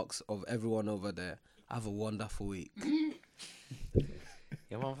and ask of everyone over there. Have a wonderful week.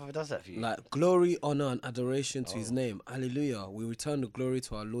 Your motherfucker does that for you. Like glory, honor, and adoration to his name. Hallelujah. We return the glory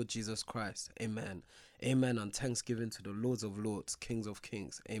to our Lord Jesus Christ. Amen. Amen. And thanksgiving to the Lords of Lords, Kings of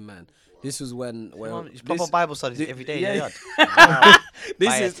Kings. Amen. This was when It's proper Bible studies every day in your yard.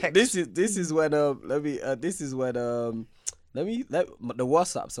 This is when the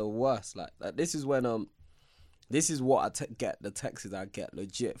WhatsApps are worse. Like this is when this is what get the texts I get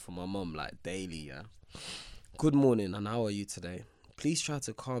legit from my mum like daily. Yeah. Good morning, and how are you today? Please try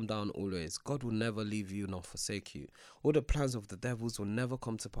to calm down always. God will never leave you nor forsake you. All the plans of the devils will never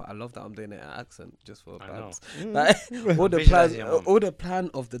come to pass. I love that I'm doing it in accent just for balance. Like, all the plan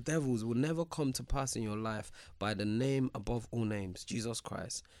of the devils will never come to pass in your life by the name above all names, Jesus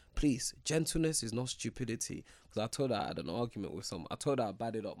Christ. Please, gentleness is not stupidity. Because I told her I had an argument with I told her I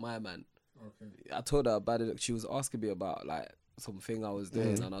batted up my man. Okay. I told her I batted up. She was asking me about like something I was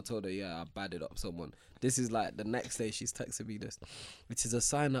doing, and I told her, yeah, I batted up someone. This is like the next day she's texting me this. It is a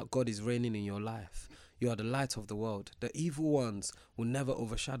sign that God is reigning in your life. You are the light of the world. The evil ones will never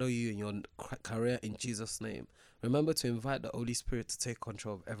overshadow you in your career in Jesus' name. Remember to invite the Holy Spirit to take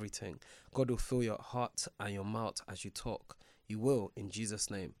control of everything. God will fill your heart and your mouth as you talk. You will in Jesus'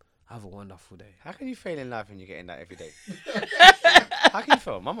 name. Have a wonderful day. How can you fail in life when you're getting that every day? How can you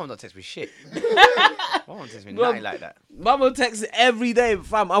fail? My mum don't text me shit. My mum texts me nothing like that. Mama texts every day,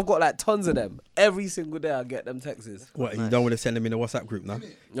 fam. I've got like tons of them. Every single day I get them texts. What, you don't want to send them in a WhatsApp group now?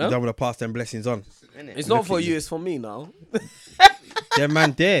 No? You don't want to pass them blessings on? It's not for you, it's for me now. They're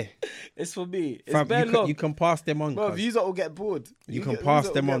man there. It's for me. It's Fam, bare long. you can pass them on. Bro, cuz. you lot will get bored. You can pass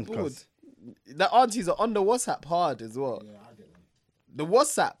them on. Bored. Cuz. The aunties are on the WhatsApp hard as well. Yeah, I get them. The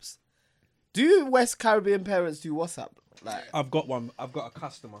WhatsApps. Do West Caribbean parents do WhatsApp? Like, I've got one. I've got a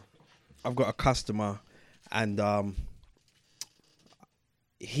customer, and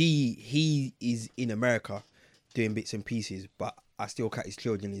he is in America doing bits and pieces, but I still catch his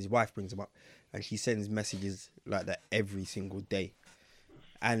children. His wife brings them up, and she sends messages like that every single day.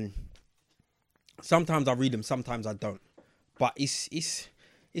 And sometimes I read them, sometimes I don't. But it's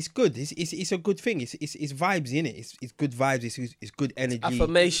good. It's a good thing. It's vibes in it. It's good vibes. It's good energy.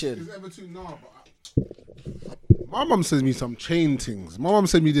 affirmation. It's ever too now, but my mum sends me some chain things. My mum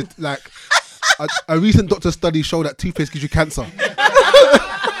sent me this, like a recent doctor study showed that toothpaste gives you cancer.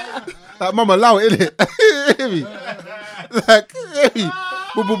 Like, mum, allow it, innit? Hear me? Like, hey.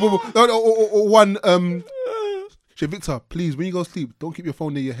 Or one, say, Victor, please, when you go to sleep, don't keep your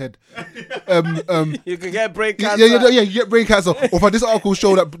phone near your head. You can get brain cancer. Yeah, you get brain cancer. Or if this article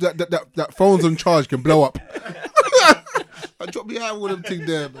show that phones on charge can blow up. I drop me out with them thing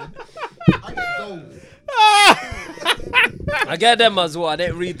there, man. I get those. I get them as well. I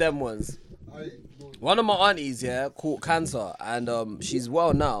didn't read them ones. One of my aunties, yeah, caught cancer, and she's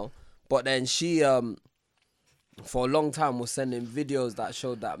well now. But then she, for a long time, was sending videos that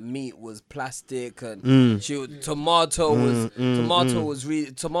showed that meat was plastic, and tomato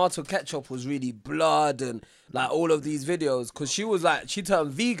ketchup was really blood, and like all of these videos. Because she was like, she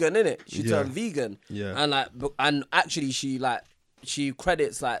turned vegan, innit? She turned vegan, and actually she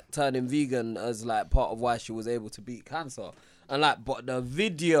credits like turning vegan as like part of why she was able to beat cancer. And like, but the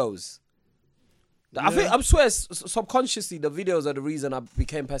videos, I swear subconsciously the videos are the reason I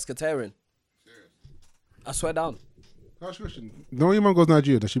became pescatarian. I swear down. Last question. No, your mum goes to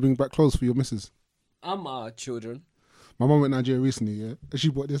Nigeria. Does she bring back clothes for your missus? I'm our children. My mum went to Nigeria recently, yeah? And she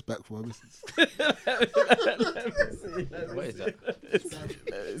bought this back for her missus. What is that?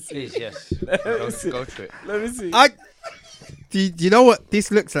 Please, yes. Go to it. Let me see. Do you know what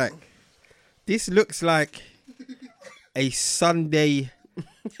this looks like? This looks like a Sunday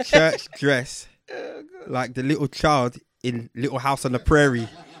church dress, like the little child in Little House on the Prairie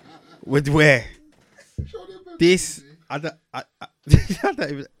would wear. This, I don't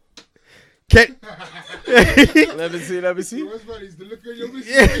even. Can, Let me see. What's funny is the look on your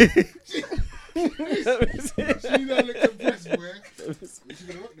missus. She don't look impressed, boy. She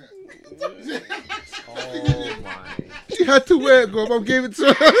gonna look that. Oh my. She had to wear it, Mum gave it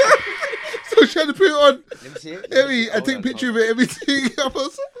to her. So she had to put it on. Let me see it. I take a picture of it, everything.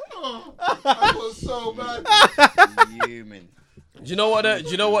 I was so bad. Human. Do you know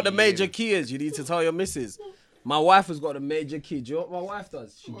what the major key is? You need to tell your missus. My wife has got a major key. Do you know what my wife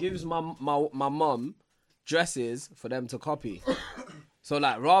does? She gives my mum dresses for them to copy. So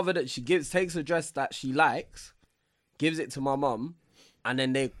like rather that she takes a dress that she likes, gives it to my mum, and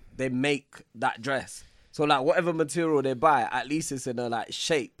then they make that dress. So like whatever material they buy, at least it's in a like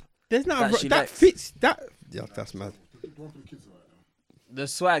shape. there's not That she that likes. fits that. Yeah, that's mad. The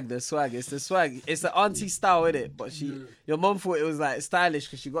swag. It's the swag. It's the auntie style, innit? But your mum thought it was like stylish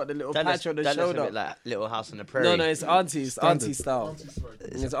because she got the little patch on the that looks a shoulder. bit like Little House on the Prairie. No, it's auntie style.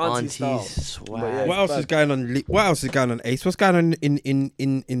 It's auntie style. swag. But yeah. What else is going on? What else is going on, Ace? What's going on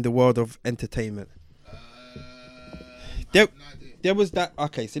in the world of entertainment? There was that.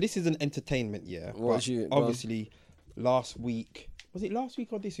 Okay, so this is an entertainment, yeah. What but you- go on. obviously, last week was it last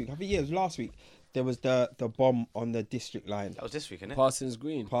week or this week? I think yeah, it was last week. There was the bomb on the district line. That was this week, innit? Parsons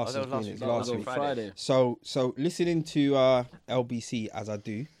Green. Parsons that was last Green, week. it That was was last on week. Friday. So listening to LBC as I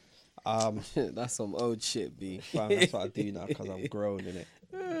do, That's some old shit, B. fam, that's what I do now because I'm grown in it.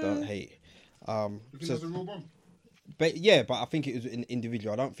 Don't hate. You think that's a real bomb? But yeah, but I think it was an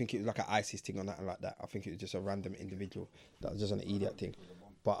individual. I don't think it was like an ISIS thing or nothing like that. I think it was just a random individual that was just an idiot thing.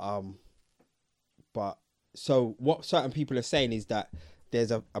 But so what certain people are saying is that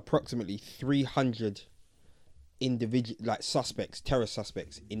there's approximately 300 individual like terror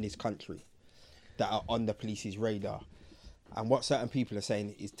suspects in this country that are on the police's radar. And what certain people are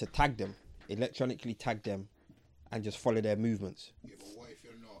saying is to tag them, electronically tag them, and just follow their movements. Yeah, but what if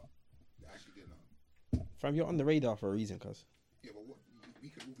you're not actually doing that? Fam, you're on the radar for a reason, cuz. Yeah, but what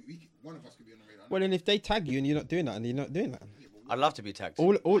one of us could be on the radar. Well, then if they tag you and you're not doing that, and you're not doing that, I'd love to be tagged.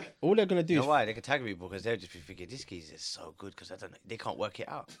 all they're gonna do You is know why? They can tag people because they'll just be thinking this geezer is so good because I don't know. They can't work it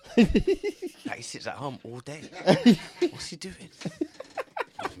out. Like he sits at home all day. What's he doing?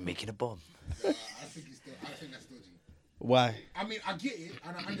 He's making a bomb. I think that's dodgy. why? I mean, I get it,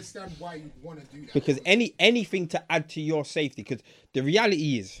 and I understand why you want to do that. Because anything to add to your safety. Because the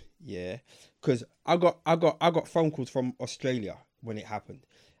reality is, yeah. Because I got phone calls from Australia when it happened,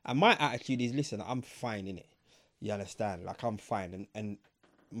 and my attitude is, listen, I'm fine in it. You understand? Like I'm fine, and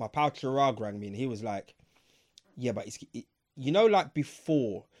my pal Chirag rang me, and he was like, yeah, but you know, like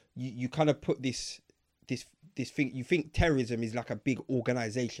before, you kind of put this thing. You think terrorism is like a big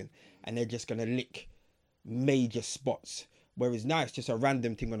organization, and they're just gonna lick major spots. Whereas now it's just a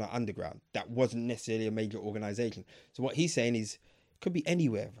random thing on the underground that wasn't necessarily a major organization. So what he's saying is, it could be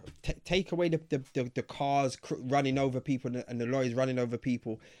anywhere. Take away the cars running over people and the lorries running over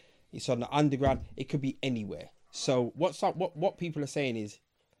people. It's on the underground. It could be anywhere. So what people are saying is,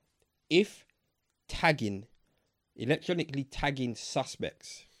 if electronically tagging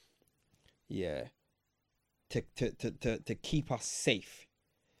suspects, yeah, to keep us safe.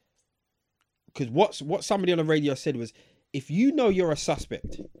 Because what somebody on the radio said was, if you know you're a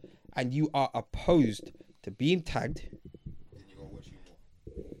suspect and you are opposed to being tagged,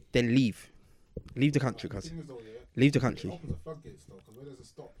 then leave the country, cuz. Leave the country. It opens the floodgates though, because where does it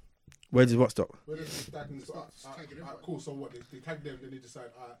stop? Where does what stop? Where does the tagging start? Cool, so what? They tag them, then they decide,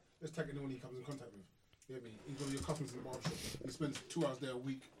 let's tag anyone he comes in contact with. You get me? He's got your customers in the barber shop. He spends 2 hours there a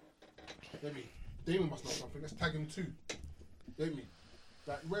week. You get me? Damon must know something. Let's tag him too. You get me?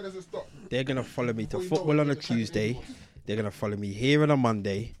 Like, where does it stop? They're gonna follow me to Before you know football it, on a they're tagging Tuesday. anyone. They're gonna follow me here on a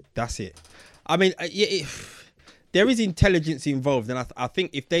Monday. That's it. I mean, there is intelligence involved, and I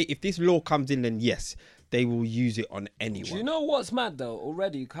think if this law comes in, then yes, they will use it on anyone. Do you know what's mad though?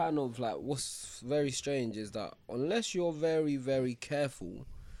 Already, kind of like what's very strange is that unless you're very, very careful,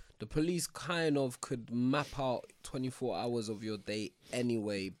 the police kind of could map out 24 hours of your day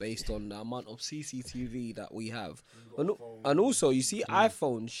anyway based on the amount of CCTV that we have. And also, you see,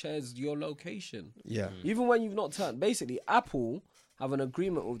 iPhone shares your location. Yeah. Even when you've not turned. Basically, Apple have an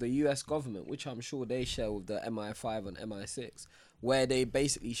agreement with the US government, which I'm sure they share with the MI5 and MI6, where they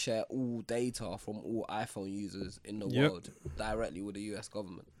basically share all data from all iPhone users in the world directly with the US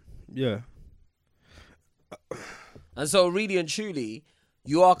government. Yeah. And so really and truly,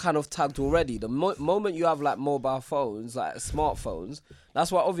 you are kind of tagged already. The moment you have like mobile phones, like smartphones,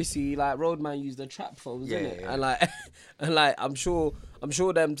 that's why obviously like Roadman use the trap phones, innit? Yeah. And like I'm sure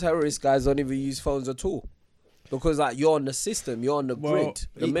them terrorist guys don't even use phones at all. Because like you're on the system, you're on the grid.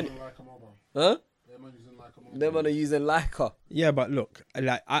 The minute, huh? They're gonna using Leica. Yeah, but look,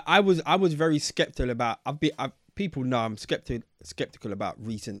 like I was very skeptical about. People know I'm skeptical about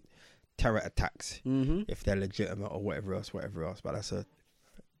recent terror attacks, if they're legitimate or whatever else. But that's a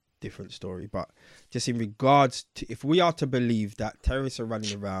different story. But just in regards to, if we are to believe that terrorists are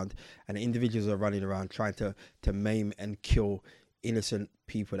running around and individuals are running around trying to maim and kill innocent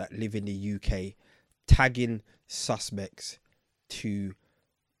people that live in the UK, tagging suspects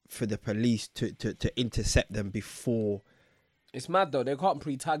for the police to intercept them before. It's mad though. They can't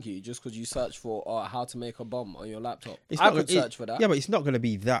pre-tag you just because you search for how to make a bomb on your laptop. It's I not could gonna- search for that. Yeah, but it's not going to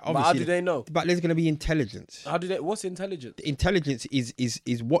be that. Obviously, But how do they know? But there's going to be intelligence. How do they? What's intelligence? Intelligence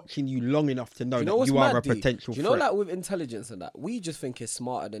is watching you long enough to know Do you know that what's you are mad, a D? potential Do you know, threat. like with intelligence and that, we just think it's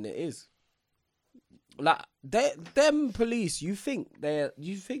smarter than it is. Like them police, you think their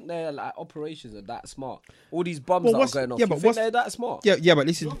like operations are that smart? All these bombs Well, that what's- are going off, yeah, you but think what's- they're that smart? Yeah, but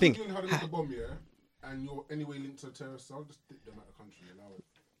this is the thing. You're how to make a bomb, yeah, and you're anyway linked to a terrorist cell, just dip them out of the country, allow it.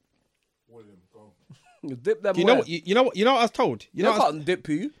 All of them, go. You dip them. You know where? what? You know what I was told. You know, can't dip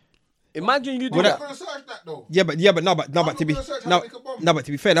you. Imagine you do I'm that. not gonna search that though. Yeah, but to be gonna search how to make a bomb. but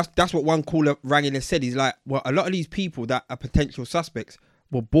to be fair, that's what one caller rang in and said. He's like, well, a lot of these people that are potential suspects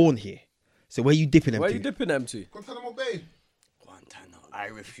were born here. So where are you dipping them Where are to? you dipping them to? Guantanamo Bay. Guantanamo. I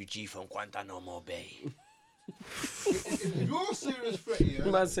refugee from Guantanamo Bay. If you're a serious threat, yeah.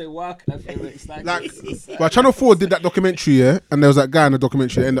 Man say, why can I feel excited? Like, well, Channel 4 did that documentary, yeah, and there was that guy in the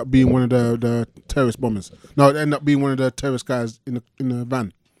documentary that ended up being one of the terrorist bombers. No, it ended up being one of the terrorist guys in the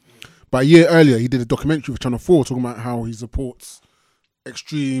van. But a year earlier, he did a documentary for Channel 4 talking about how he supports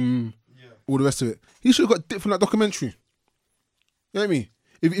extreme, all the rest of it. He should have got dipped from that documentary. You know what I mean?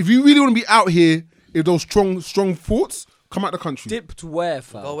 If you really want to be out here with those strong thoughts, come out the country. Dip to where,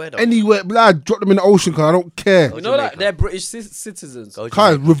 fam? Go where though? Anywhere, blood, drop them in the ocean, because I don't care. Go You know that Jamaica. they're British citizens. Go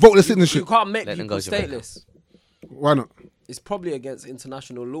Kai, Jamaica. revoke the You citizenship. can't make Let them people go Jamaica. stateless. Why not? It's probably against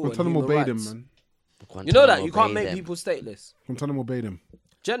international law. and Guantanamo human Bay them, rights. man. You know that Guantanamo you can't Bay make them. people stateless. Guantanamo Bay them.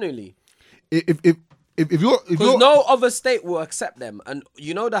 Genuinely. If you're Because no other state will accept them. And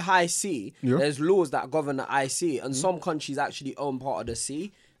you know the high sea, Yeah. there's laws that govern the high sea. And some countries actually own part of the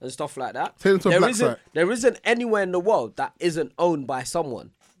sea and stuff like that. Take them to a black site. There isn't anywhere in the world that isn't owned by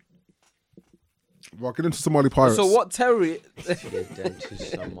someone. Well, get into Somali pirates. So what terrorist... Give them to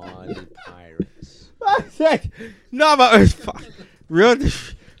Somali pirates. No, but fuck.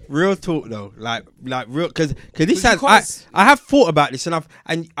 Real talk though, like real, because this But you has can't I have thought about this, and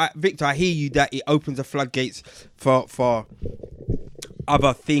Victor, I hear you that it opens the floodgates for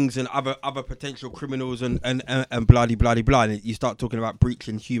other things and other potential criminals and blah blah blah, and you start talking about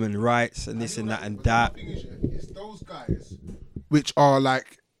breaching human rights and this and that and that. The thing is, yeah, it's those guys which are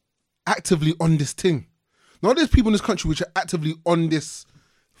like actively on this thing. Now there's people in this country which are actively on this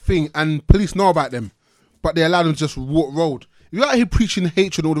thing, and police know about them, but they allow them to just walk road. If you're out here preaching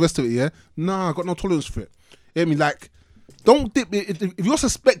hatred and all the rest of it, yeah, nah, I got no tolerance for it. You know what I mean? Like, don't dip it. If you're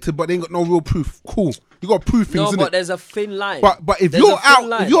suspected but they ain't got no real proof, cool. You got to prove things, No, but innit? there's a thin line. But if There's a you're thin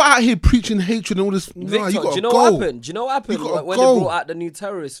line. out here preaching hatred and all this, nah, Victor, you got do to you know go. what happened? Do you know what happened You gotta when go. they brought out the new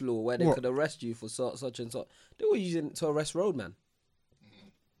terrorist law where they What? could arrest you for such and such? They were using it to arrest roadman.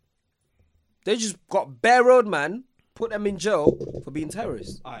 They just got bare roadman, put them in jail for being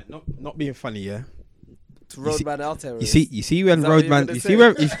terrorists. Alright, not being funny, yeah. To roadman are terrorists. You see when Is that what you're Roadman, gonna you say? see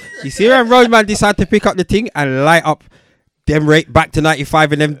when you see when Roadman decide to pick up the thing and light up them back to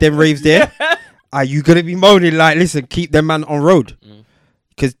 95 and them raves there. Are you gonna be moaning like, listen, keep them man on road?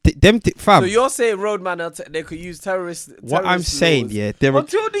 Because fam. So you're saying roadman they could use terrorists? What I'm saying, laws. yeah, there are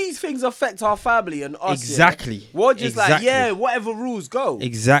Until these things affect our family and us, Exactly. Yeah, we're just like, Exactly. yeah, whatever rules go.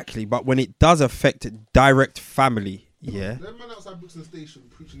 exactly, but when it does affect direct family, yeah. Them man outside Brixton Station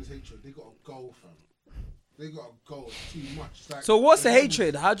preaching this hatred, they got to go, fam. They got to go. It's too much. It's like, So what's the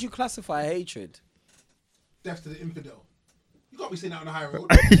hatred? How do you classify hatred? Death to the infidel. You can't be saying that on the high road.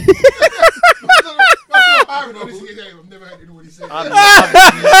 That's not high road. Honestly, I've never heard anybody say that.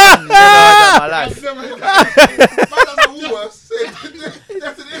 My life. I've never heard that. Man, that's a Woolworths saying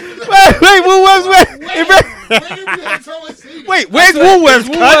death to the infidel. Wait, what was Where have you heard someone say that? Wait, where's Woolworths?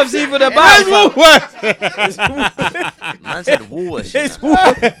 Woolworths even about? Where's fam? Woolworths? Man said Woolworths. It's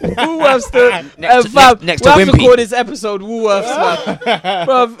Woolworths. Next we to have to Wimpy. call this episode Woolworths, man.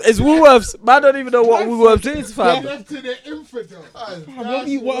 Bruv, it's Woolworths. Man, I don't even know what Woolworths is, fam. Left to the infidel.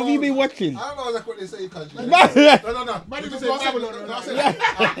 What have you been watching? I don't know like what they say, cuz. No. Man, even say Babylon. No, I said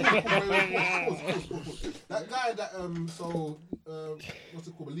that guy that what's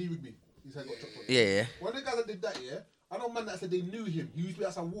it called? Believe with me. He's had got chopped up. Yeah. One of the guys that did that, yeah. I know man that said they knew him. He used to be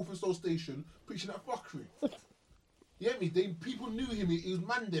outside Walthamstow station preaching that fuckery. You get me? People knew him. He was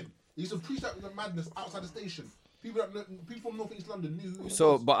man them. He used to preach that with the madness outside the station. People from North East London knew who he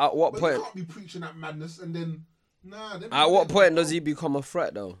So, was. but at what But point? you can't be preaching that madness and then At what point does he become a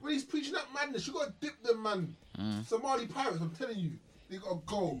threat, though? When he's preaching that madness, you gotta dip them, man. Somali pirates, I'm telling you, they gotta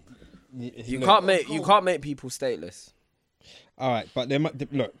go. You can't make people stateless. All right, but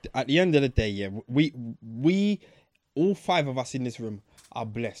look. At the end of the day, yeah, we all 5 of us in this room are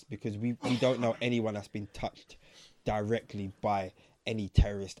blessed because we don't know anyone that's been touched directly by any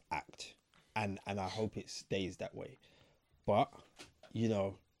terrorist act, and I hope it stays that way. But you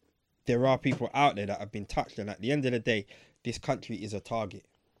know, there are people out there that have been touched, and at the end of the day, this country is a target.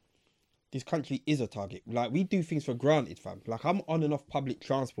 This country is a target. Like, we do things for granted, fam. Like, I'm on and off public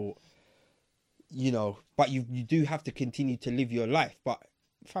transport, you know, but you do have to continue to live your life. But,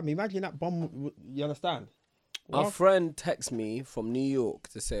 fam, imagine that bomb, you understand? A friend texts me from New York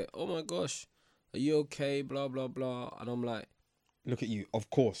to say, "Oh my gosh, are you okay?" Blah blah blah, and I'm like, "Look at you, of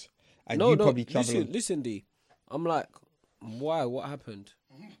course." And no, you probably listen, D. I'm like, why? What happened?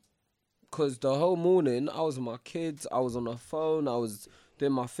 Because the whole morning I was with my kids, I was on the phone, I was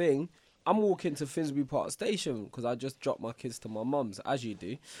doing my thing. I'm walking to Finsbury Park Station because I just dropped my kids to my mum's, as you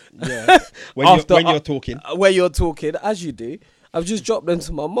do. Yeah. When you're talking. When you're talking, as you do. I've just dropped them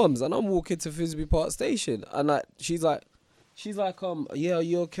to my mum's and I'm walking to Finsbury Park Station. And like, she's like, yeah, are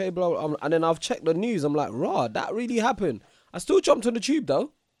you okay, blah, blah. And then I've checked the news. I'm like, rah, that really happened. I still jumped on the tube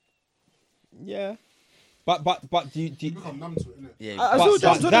though. Yeah. But do you become numb to it, innit? Yeah. I still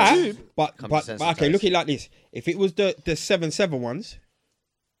jumped on the tube. But okay, look at it like this. If it was the 7-7 ones,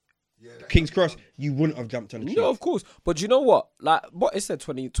 King's Cross, you wouldn't have jumped on the tube. No, of course. But you know what? Like, what it said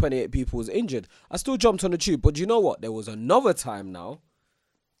 28 people was injured. I still jumped on the tube. But you know what? There was another time now.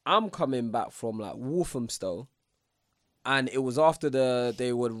 I'm coming back from like Walthamstow. And it was after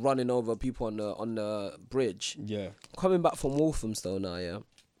they were running over people on the bridge. Yeah. Coming back from Walthamstow now, yeah.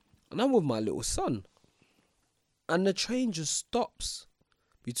 And I'm with my little son. And the train just stops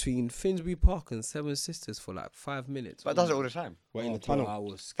between Finsbury Park and Seven Sisters for like 5 minutes. But it does it all the time. What, in the Bro, tunnel? I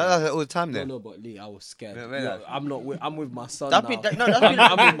was That scared. does it all the time then. No, but Lee, I was scared. Yeah, Yeah, yeah. I'm with my son That's now. been- that- no, that's been-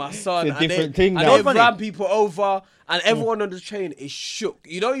 I'm with my son. It's a and different they, thing and now. they Funny. ran people over, and everyone on the train is shook.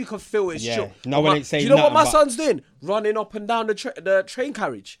 You know, you can feel it's Yeah, shook. no But one my- ain't saying do you know what nothing, my but- son's doing? Running up and down the train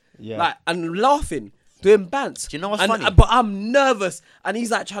carriage. Yeah. Like, and laughing. Doing bants. Do you know what's and, funny? But I'm nervous, and he's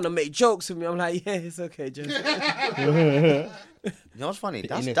like trying to make jokes with me. I'm like, yeah, it's okay, just. You know what's funny?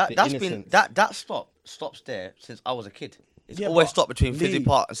 That's been innocence. that stops there since I was a kid. It's Yeah, always but stopped between Finsbury Lee-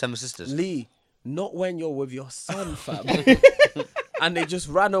 Park and Seven Sisters. Lee, not when you're with your son, fam. And they just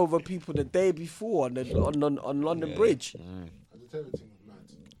ran over people the day before on London Bridge. The terror thing was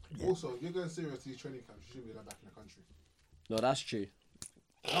mad. Also, if you're going serious to these training camps, you shouldn't be allowed back in the country. No, that's true.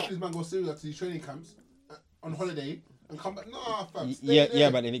 How can this man go serious to these training camps on holiday and come back? Nah, fam. Stay Yeah,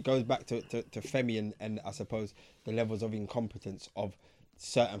 there. but then it goes back to Femi and I suppose the levels of incompetence of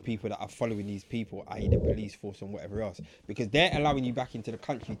certain people that are following these people, i.e. the police force and whatever else, because they're allowing you back into the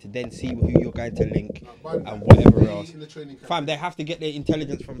country to then see who you're going to link and whatever else. In the training camp. Fam, they have to get their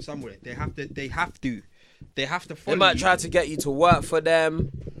intelligence from somewhere. They have to They follow might you. try to get you to work for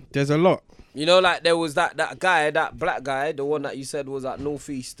them. There's a lot. You know, like there was that guy, that black guy, the one that you said was at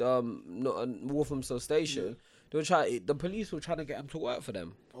Northeast Walthamstow Station. They were the police were trying to get him to work for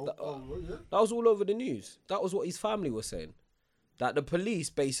them. Yeah. That was all over the news. That was what his family was saying. That the police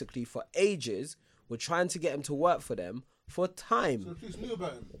basically for ages were trying to get him to work for them for time. So the police knew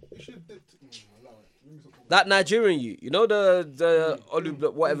about him. They should have dipped. Allow it. Let me stop. That Nigerian youth, you know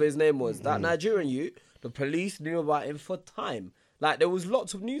the whatever his name was, that Nigerian youth, the police knew about him for time. Like, there was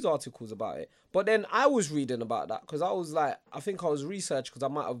lots of news articles about it. But then I was reading about that because I was like, I think I was researching because I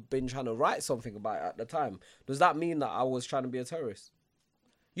might have been trying to write something about it at the time. Does that mean that I was trying to be a terrorist?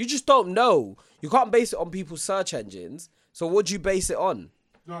 You just don't know. You can't base it on people's search engines. So what do you base it on?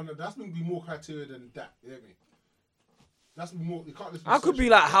 No, that's going to be more criteria than that. You get me? That's more. You can't just I could be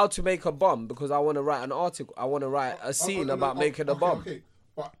like, how to make a bomb because I want to write an article. I want to write a scene about making a bomb. Okay,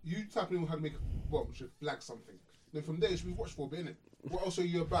 but you typing in how to make a bomb should flag something. Then from there, you should be watched for, innit? What else are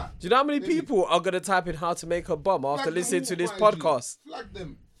you about? Do you know how many Maybe. people are gonna type in how to make a bomb after Flag them listening all, to this YG. podcast?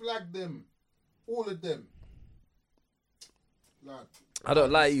 Flag them, all of them. Like, I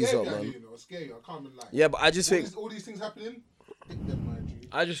don't like you, scary so out man. here, you know, scary. I can't even lie. Yeah, but I just think. All these things happening. Pick them, my G.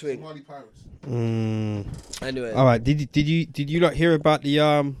 I just think. Somali pirates. Anyway. All right. Did you not hear about the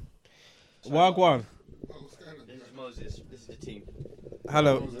Wagwan? Oh, what's going on? This is Moses. This is the team.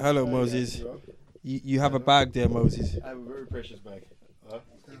 Hello, Moses. You have a bag there, Moses. I have a very precious bag.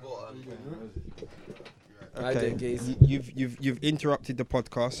 I did, Gaze. You've interrupted the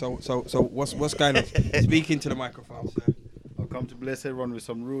podcast. So what's going on? Speak into the microphone, sir. I'll come to bless everyone with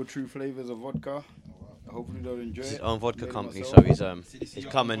some real true flavors of vodka. Hopefully they'll enjoy It's his it. own vodka Made it company, myself. so he's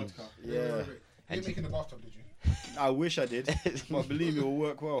coming. Yeah, You making the bathtub, did you? I wish I did, but believe me, it will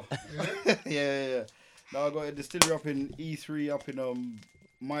work well. Yeah. Now I got a distillery up in E3, up in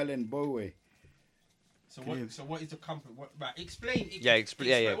Mile End Bowway. So what is the company? Right, explain. Yeah,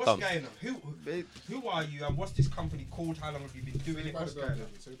 yeah. What's Come. going on? Who are you and what's this company called? How long have you been doing it? What's going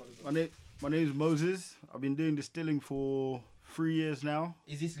on? My name is Moses. I've been doing distilling for 3 years now.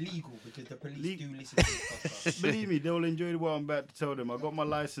 Is this legal? Because the police Le- do listen to this podcast. Believe me, they'll enjoy what I'm about to tell them. I got my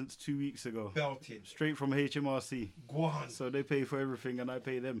license 2 weeks ago, Belted. straight from HMRC. Guan. So they pay for everything and I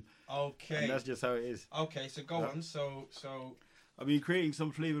pay them. Okay. And that's just how it is. Okay, so go on. So I've been creating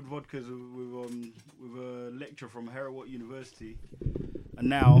some flavored vodkas with a lecture from Harrowart University, and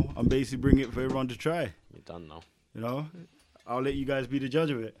now I'm basically bringing it for everyone to try. You're done now. You know, I'll let you guys be the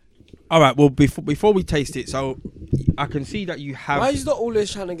judge of it. all right. Well, before we taste it, so I can see that you have. Why is not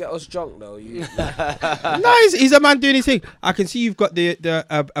always trying to get us drunk though? You, No, he's a man doing his thing. I can see you've got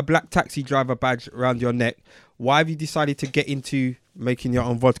a black taxi driver badge around your neck. Why have you decided to get into making your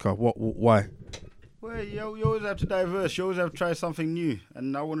own vodka? Why? Well, you always have to diverse. You always have to try something new.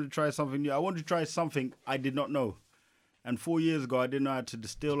 And I wanted to try something new. I wanted to try something I did not know. And 4 years ago, I didn't know how to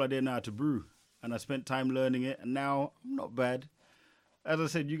distill. I didn't know how to brew. And I spent time learning it. And now, I'm not bad. As I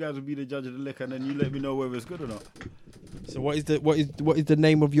said, you guys will be the judge of the liquor. And then you let me know whether it's good or not. So what is the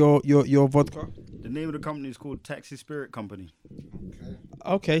name of your vodka? The name of the company is called Taxi Spirit Company.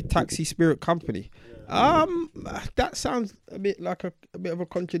 Okay, Taxi Spirit Company. That sounds a bit like a bit of a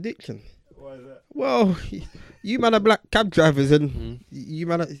contradiction. Why is that? Well, you man are black cab drivers and you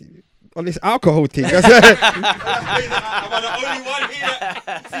man are on this alcohol thing. Am I the only one here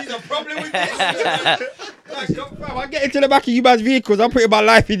that sees a problem with this? I get into the back of you man's vehicles, I'm putting my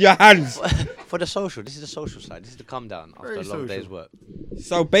life in your hands. For the social, this is the social side. This is the come down after Very a long social. day's work.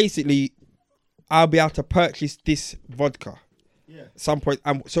 So basically, I'll be able to purchase this vodka. Yeah. Some point.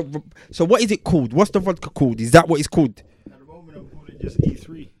 So what is it called? What's the vodka called? Is that what it's called? At the moment, I'm calling it just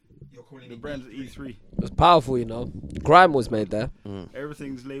E3. You're calling The brand's E3. it's powerful, you know. Grime was made there.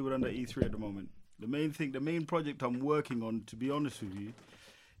 Everything's labeled under E3 at the moment. The main project I'm working on, to be honest with you,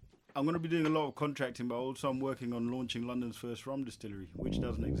 I'm going to be doing a lot of contracting, but also I'm working on launching London's first rum distillery, which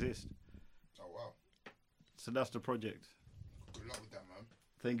doesn't exist. Oh, wow. So that's the project. Good luck with that, man.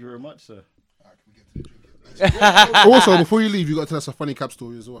 Thank you very much, sir. Alright, can we get to the drinking? Also, before you leave, you got to tell us a funny cab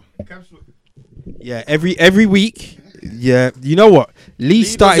story as well. Yeah, every week. Yeah, you know what? Lee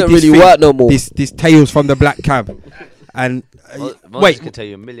started doesn't this really thing, work no more. This Tales from the Black Cab, and Moses wait, can tell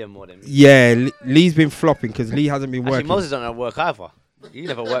you a million more than me. yeah, Lee's been flopping because Lee hasn't been Actually, working. Moses don't work either. He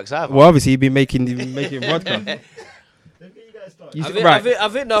never works either. Well, obviously, he's been making vodka. You see- right. I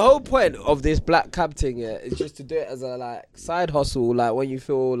think the whole point of this black cab thing, yeah, is just to do it as a like side hustle, like when you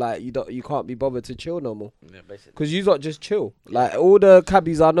feel like you can't be bothered to chill no more, Yeah, basically. because you not just chill. Like all the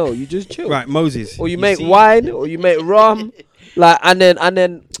cabbies I know, you just chill. Right, Moses. Or you make see- wine, or you make rum, like, and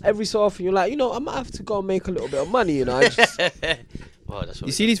then every so often you're like, you know, I might have to go and make a little bit of money, you know. I just, Well, that's what You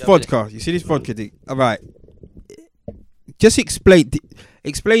it see is. this vodka? You see this vodka thing? All right. Just explain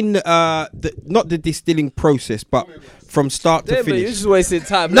not the distilling process, but from start to damn, man, you're finish. just wasting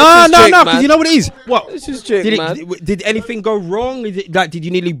time. No, Let's just drink, because man. you know what it is. What? Let's just drink, Did, man. did anything go wrong? Is it like did you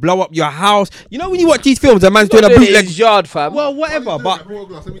nearly blow up your house? You know when you watch these films, a man's doing a Not in bootleg. his yard, fam. Well, whatever. But Pour a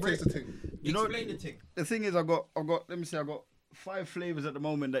glass, let me taste the thing. You know, explain the thing. the thing is, I've got. Let me see. I've got 5 flavors at the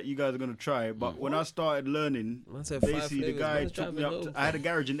moment that you guys are gonna try. But when I started learning, Man said 5 basically the flavours, guy man's took me driving up. home. I had a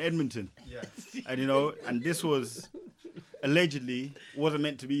garage in Edmonton, Yeah. and and this was allegedly wasn't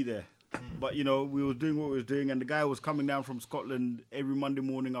meant to be there. But you know, we was doing what we was doing, and the guy was coming down from Scotland every Monday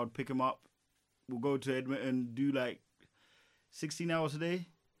morning. I would pick him up. We'll go to Edmonton, do like 16 hours a day,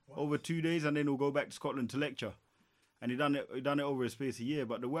 over 2 days, and then we'll go back to Scotland to lecture. And he done it over a space of a year.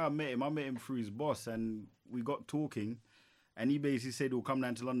 But the way I met him through his boss, and we got talking, and he basically said he'll come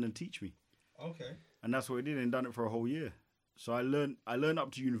down to London and teach me. Okay. And that's what he did, and done it for a whole year. So I learned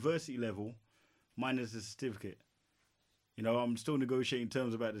up to university level, minus the certificate. You know, I'm still negotiating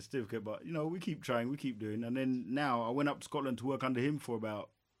terms about the certificate, but you know, we keep trying, we keep doing. And then now I went up to Scotland to work under him for about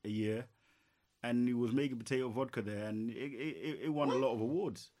a year, and he was making potato vodka there, and it won a lot of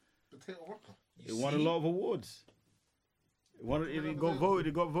awards. Potato vodka. It won a lot of awards. It got voted.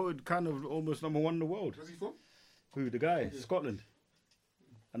 It got voted kind of almost number one in the world. Where's he from? Who, the guy? Scotland.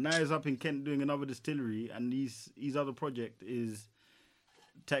 And now he's up in Kent doing another distillery, and his other project is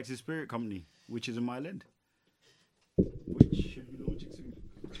Taxi Spirit Company, which is in Mile End, which should be launching soon.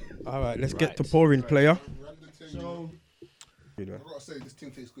 All right, let's get to pouring, player. Random thing, So, I gotta say, this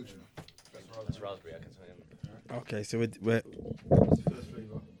thing tastes good, you know. That's raspberry. I can tell you. Okay, so we're what's the first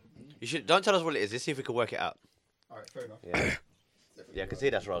flavour? You should don't tell us what it is. Let's see if we can work it out. Alright, fair enough. Yeah. Yeah, I can see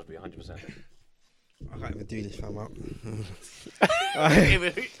that's raspberry, 100%. I can't even do this, fam. Out.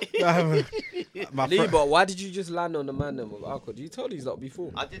 My Lee, friend. but why did you just land on the man then with alcohol? You told these lot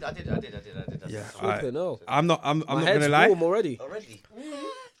before. I did. Yeah, Flipping hell. I'm not. I'm My not head's gonna lie. warm already. Already.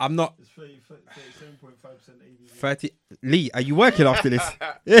 I'm not It's 37.5% ABV. 30. Lee, are you working after this?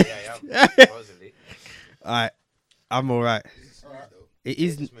 Yeah. Supposedly. Alright, I'm alright. Alright. It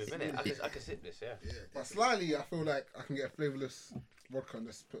is. Smooth, innit? I can sip this, yeah. But slightly, I feel like I can get a flavourless vodka and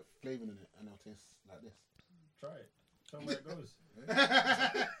just put flavour in it, and it'll taste like this. Try it. Tell me where it goes.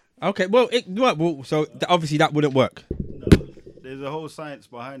 Okay, well, so obviously that wouldn't work. No, there's a whole science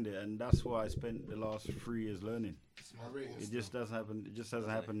behind it, and that's what I spent the last 3 years learning. It just doesn't happen. It just doesn't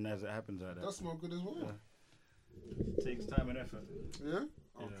happen as it happens like that. Does smell good as well. It takes time and effort. Yeah.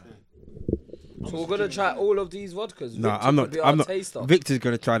 Yeah. Okay. So we're gonna try all of these vodkas. No, Victor I'm could not. be our I'm not. taster. Victor's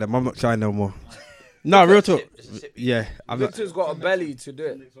gonna try them. I'm not trying no more. No, real talk. Just a sip. Yeah, I'm not. Victor's got a belly to do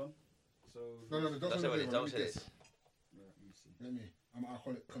it. Next one. So No, don't Don't say say what it is. that. Don't say this. Let me. I'm an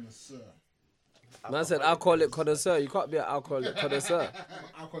alcoholic connoisseur. Man said alcoholic connoisseur. You can't be an alcoholic connoisseur. I'm an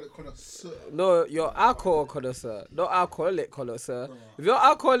alcoholic connoisseur. No, you're alcohol connoisseur, not alcoholic connoisseur. If you're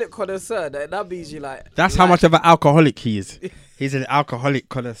alcoholic connoisseur, then that means you like. That's you how like- much of an alcoholic he is. He's an alcoholic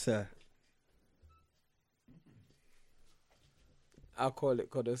connoisseur. Alcoholic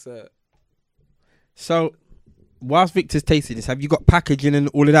connoisseur. So, whilst Victor's tasting this, have you got packaging and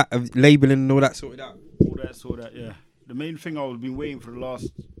all of that, labeling and all that sorted out? all that, yeah. The main thing I've been waiting for the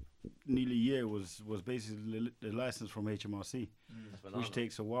last nearly year was basically the license from HMRC, which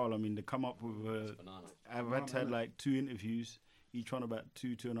takes a while. I mean, to come up with I've had like 2 interviews, each one about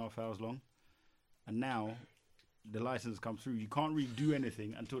 2.5 hours long, and now the license comes through. You can't really do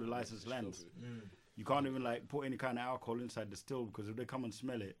anything until the license lands. You can't even like put any kind of alcohol inside the still, because if they come and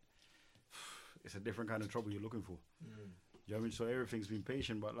smell it, it's a different kind of trouble you're looking for. You know what I mean? So everything's been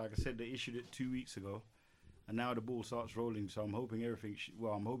patient, but like I said, they issued it 2 weeks ago, and now the ball starts rolling. So I'm hoping everything.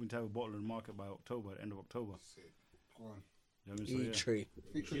 I'm hoping to have a bottle in the market by October, end of October. Go on. You know what I mean? So, yeah. tree.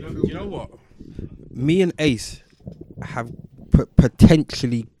 You know what? Me and Ace have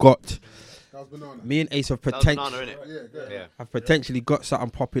potentially got. That was banana. Me and Ace have That was banana, potentially innit? Yeah, go ahead. Yeah. have potentially got something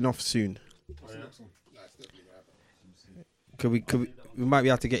popping off soon. What's the next one? That's definitely gonna happen. Could we might be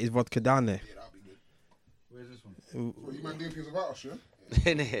able to get his vodka down there. Yeah, that'll be good. Where's this one? Well, you man doing things about us, yeah?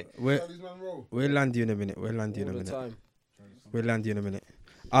 Innit? We're How these man roll? we'll land you in a minute. We'll land you in a All the minute. time. We'll land you in a minute.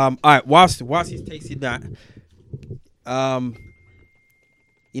 All right. Whilst he's tasting that,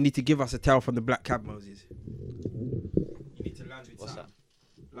 you need to give us a tale from the Black Cab, Moses. You need to land with What's something.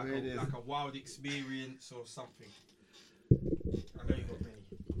 that? Like a wild experience or something. I know you got many.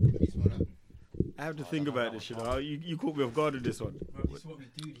 I have to think about this, you know. You caught me off guard with this one. This is what we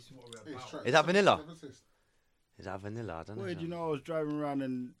do. This is what we're Hey, about. try it. Is that vanilla? Have a taste. Is that vanilla? I don't know. Where do you know I was driving around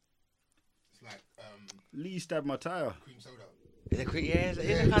and It's like Lee stabbed my tire? cream soda. Is it cream? Yeah, it's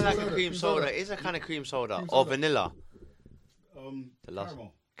Yeah, kind of like a soda, cream cream soda. soda. It's a kind of cream soda Cream or soda. vanilla. The last-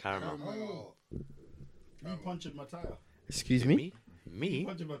 caramel. Caramel. Oh, Lee punctured my tire. Excuse me. Me? He Me?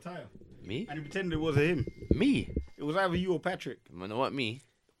 punctured my tire. Me? And he pretended it wasn't him. Me? It was either you or Patrick. You know what? Me?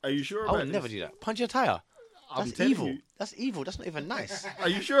 Are you sure I about would this? never do that. Punch your tire. I'm That's telling evil. you. That's evil. That's not even nice. Are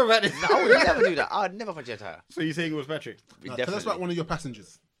you sure about this? No, I would never do that. I would never punch your tire. So you're saying it was Patrick? No, tell us about one of your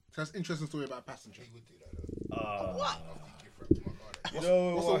passengers. Tell us an interesting story about a passenger. he would do that. What? Different. Oh my God. You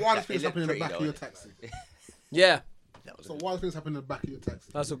know, What's the wildest thing It that's happened in the looked back of pretty your though, taxi? Yeah, What's the wildest thing that's happened in the back of your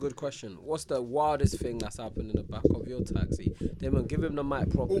taxi? that's a good question. What's the wildest thing that's happened in the back of your taxi? Damon, give him the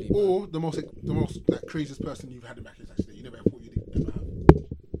mic properly. man. Or the most like craziest person you've had in the back of your taxi that you never thought you'd ever have.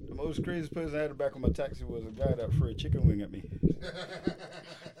 the most craziest person I had in the back of my taxi was a guy that threw a chicken wing at me.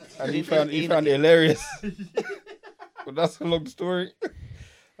 And he found it hilarious. But that's a long story.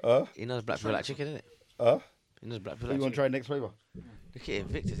 He knows black people like chicken, innit? Huh? He knows black people You like want to chicken. try next flavour? Look at him.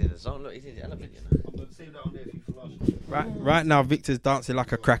 Victor's in the zone. Look, he's in the element, you know. I'm going to save that on there for you for last. Right now, Victor's dancing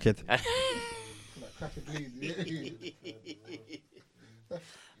like a crackhead. Crack a bleed.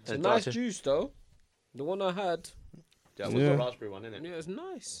 It's a nice juice though. The one I had. That was Yeah. the raspberry one, isn't Yeah, it? it's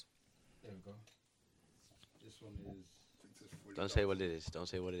nice. There we go. This one is. Don't say what it is. Don't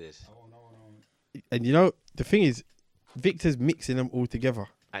say what it is. And you know, the thing is, Victor's mixing them all together.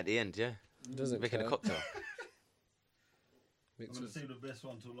 At the end, yeah. Doesn't Making a care. cocktail. I'm gonna save the best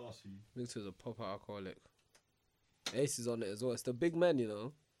one till last for you. Victor's a proper alcoholic. Ace is on it as well. It's the big man, you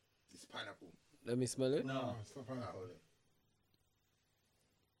know. It's pineapple. Let me smell it. No. It's not pineapple.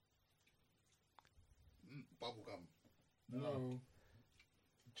 Bubble gum. No.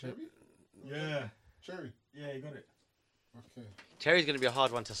 Cherry? Yeah. Cherry. Yeah, you got it. Okay. Cherry's gonna be a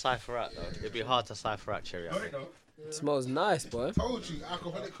hard one to cipher out, though. It'd be hard to cipher out cherry. I Got think. it though. It smells nice, boy. Told you,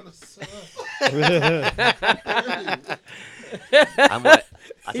 alcoholic connoisseur. And what?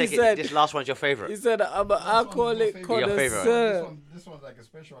 I He think said- this last one's your He favourite. said, I'm an alcoholic Your favourite. connoisseur. This one's like a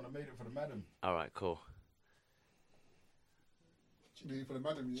special one. I made it for the madam. All right, cool. Chicken for the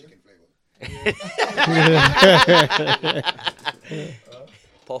madam, yeah? Chicken flavor.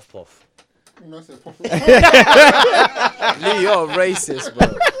 Puff puff. No, I said pop. Lee, you're racist, bro.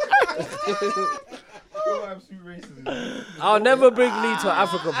 You're absolute racist. I'll never bring Lee to an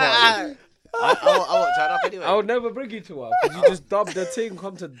Africa party. I won't turn up anyway. I'll never bring you to one because you just dub the ting.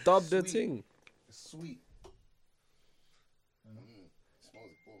 Come to dub the ting. It's sweet.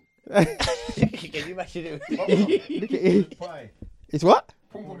 Can you imagine it? Look at it. Pie. It's what?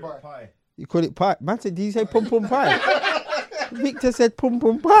 Pum pum Call it pie. pie. You call it pie? Man said, did you say pum pum pie? Victor said pum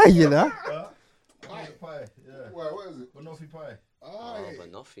pum pie, you know? Call it pie. Yeah. Well, what is it? Banoffee pie. Ah, Oh, yeah.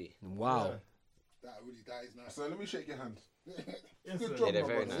 banoffee. Wow. That is nice. So let me shake your hand. Yes, Good sir. job, Yeah, they're my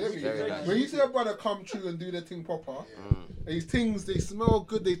very brother. nice, Yeah, very yeah. nice. When you see a brother come true and do their thing proper, and his things, they smell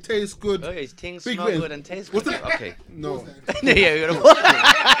good, they taste good. Oh, his things Big smell win. good and taste good. Okay. No. Yeah, you're gonna.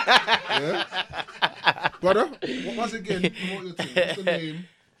 Yeah. Brother, once again, promote your thing. What's the name?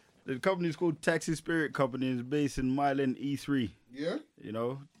 The company is called Taxi Spirit Company. It's based in Milan E3. Yeah? You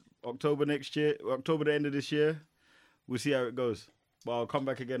know, October next year, October the end of this year, we'll see how it goes. But I'll come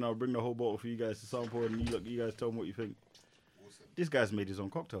back again. I'll bring the whole bottle for you guys to sample, and you guys tell me what you think. This guy's made his own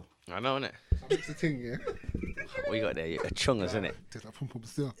cocktail. I know, innit? So mix the thing, yeah? What you got there? A chungas, isn't it? Take that pum pum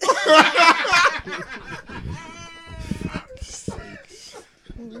still.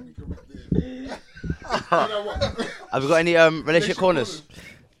 Have we got any relationship corners?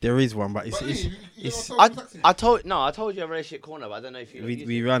 There is one, but it's I told you a relationship corner, but I don't know if you.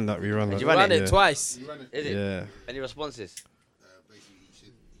 we ran that. you that. ran Ran it? it twice. Is it? Yeah. Any responses? Basically, you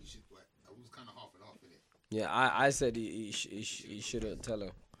should. I was kind of half and half in it. Yeah, I said he shouldn't tell her.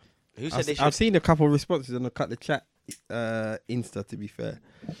 Who said they should? I've seen a couple of responses on the Cut the Chat Insta, to be fair.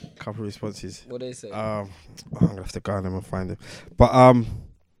 Couple of responses. What they say? I'm gonna have to go on them and find them. But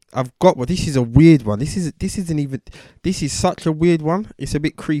I've got one. This is a weird one. This is such a weird one. It's a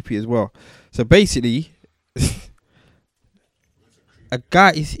bit creepy as well. So basically, a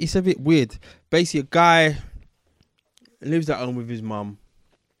guy. It's a bit weird. Basically, a guy lives at home with his mum.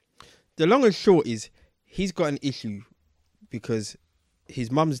 The long and short is he's got an issue because his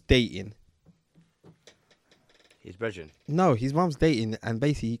mum's dating. His brethren. No, his mum's dating, and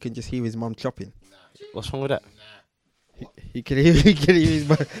basically he can just hear his mum chopping. What's wrong with that? He can hear his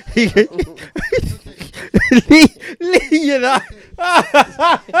mum. He can, you know.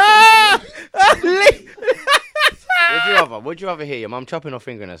 Would you rather hear your mum chopping or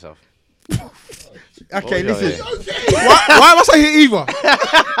fingering herself? Okay, What would you listen. rather Why must I hear either?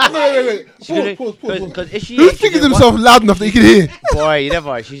 Wait. Pause. Because if she Who's thinking to himself loud enough that you can hear? boy, you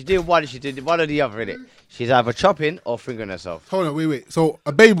never. She's doing one. She's doing one or the other, innit? She's either chopping or fingering herself. Hold on, wait. So,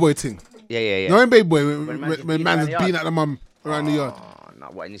 a baby boy thing. Yeah. No, in baby boy, man's when man's beating beating at the mum around the yard. Oh, no,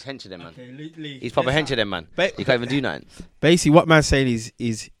 what? And he's henching them, man. Okay, He's proper henching them, man. Ba- He can't even do nothing. Basically, what man's saying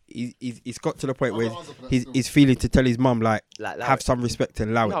is he's got to the point where he's feeling to tell his mum like Like, have some respect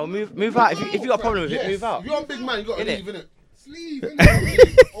and allow No, it. move out. If you got a problem with it, move out. If you're a big man, you got to Innit? leave, innit? Leave,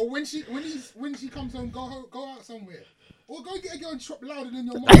 innit? Or when she comes home, go out somewhere. Or go get a girl and chop louder than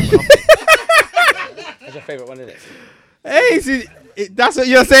your mum. That's your favourite one, isn't it? Ace, that's what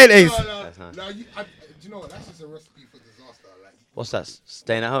you're saying, Ace. That's nice. Do you know what? That's just a recipe for disaster. Like What's that?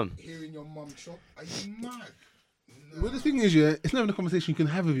 Staying at home. hearing your mum chop. Are you mad? Well, the thing is, yeah, it's not even a conversation you can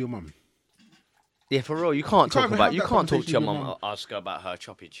have with your mum. Yeah, for real. You can't can't talk even about. have You that can't talk to your conversation with mum your or ask her about her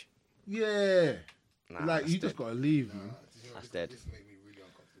choppage. Yeah. Nah, Like, that's you just dead. got to leave, man. That's dead. This make me really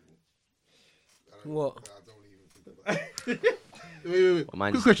uncomfortable. What? I don't even think about it. Wait. Well,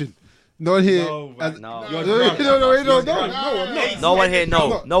 mine's- Quick question. No one here. No, has- No. No, no, I'm not. No one here.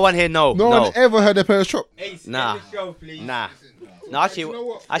 No. No one here. No. No one ever heard their parents chop. Nah. Nah. No, actually, you know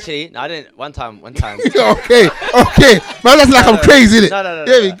what? no, I didn't. One time. okay. Man, that's like I'm crazy, innit? No.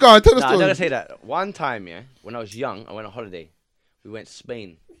 Yeah, go on, tell the No, I'm not story. gonna say that. One time, yeah, when I was young, I went on holiday. We went to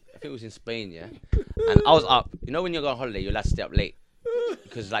Spain. I think it was in Spain, yeah. And I was up. You know when you go on holiday, you're allowed to stay up late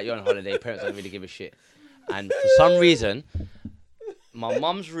because like you're on holiday, parents don't really give a shit. And for some reason, my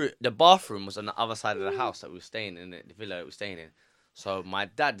mum's room, the bathroom was on the other side of the house that we were staying in, the villa that we were staying in. So my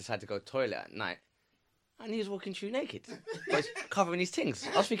dad decided to go to the toilet at night, and he was walking through naked, but he's covering his things.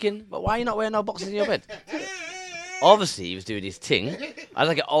 I was thinking, but why are you not wearing no boxes in your bed? Obviously, he was doing his thing. As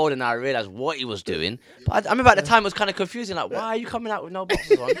I get older now, I realised what he was doing. But I remember at the time it was kind of confusing. Like, why are you coming out with no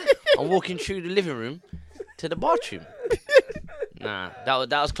boxes on and walking through the living room to the bathroom? Nah,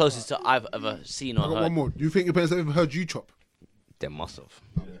 that was closest to I've ever seen or I got heard. one more. Do you think your parents have ever heard you chop? They must have.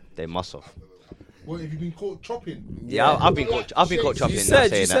 They must have. Well, have you been caught chopping? Yeah, I've been caught. I've been caught chopping. You not said,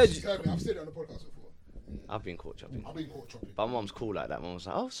 saying you that. said, Tell me, I've said it on the podcast before. I've been caught chopping. I've been caught chopping. But my mum's cool like that. Mum was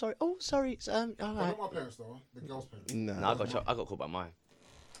like, oh sorry, it's all But right. not my parents though, the girls' parents. No, I got caught by mine.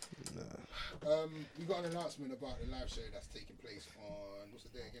 We got an announcement about the live show that's taking place on what's the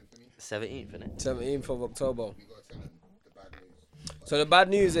day again for me? 17th, innit? 17th of October. We got to tell them the bad news. So the bad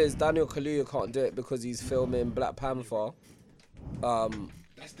news is Daniel Kaluuya can't do it because he's filming Black Panther. That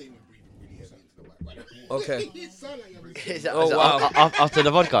statement breathing really heavy into the mic. By the way. Okay. You sound like you're Is that- Oh, is that wow. After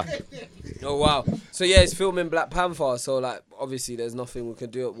the vodka. Oh wow! So yeah, he's filming Black Panther. So like, obviously, there's nothing we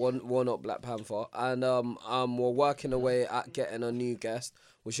can do at one up Black Panther, and we're working away at getting a new guest.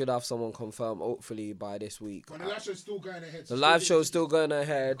 We should have someone confirmed hopefully by this week. But the live show's still going ahead. The live show's still going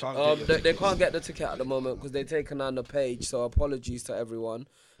ahead. They can't get the ticket at the moment because they're taking down the page. So apologies to everyone.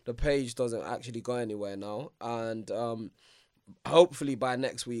 The page doesn't actually go anywhere now, and hopefully by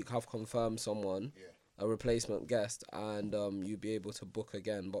next week I've confirmed someone. Yeah. A replacement guest, and you'll be able to book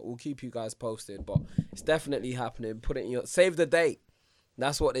again. But we'll keep you guys posted. But it's definitely happening. Put it in your save the date.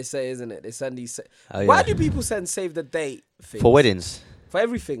 That's what they say, isn't it? They send these. Oh, Why yeah. do people send save the date things? For weddings. For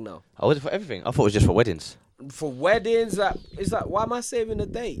everything now. Oh, was it for everything? I thought it was just for weddings. For weddings, is that why am I saving the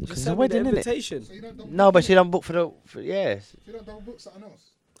date? Just it's send a me the wedding, innit? invitation. So you don't double No, but she done book for yes. You don't double book something else.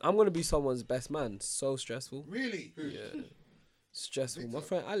 I'm gonna be someone's best man. So stressful. Really? Who? Stressful. My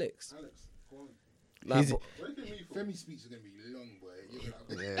friend Alex. Alex. Go on. Like, Femi's speech is gonna be long,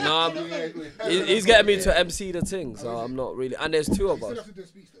 boy. You're no, he's getting me to MC the thing, so I'm not really. And there's two of still us. have to do a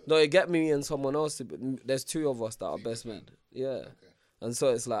speech though. No, you get me and someone else. There's two of us that are best men. Yeah. And so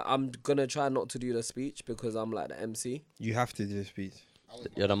it's like, I'm going to try not to do the speech because I'm like the MC. You have to do the speech.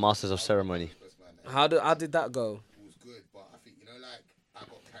 You're the masters of ceremony. How did that go? It was good, but I think, like, I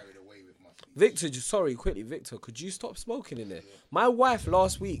got carried away with my speech. Victor, sorry, quickly, Victor, could you stop smoking in there? My wife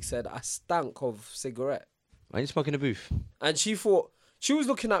last week said I stank of cigarette. Why are you smoking in the booth? And she thought, she was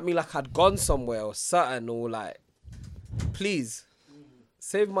looking at me like I'd gone somewhere or something, or like, please,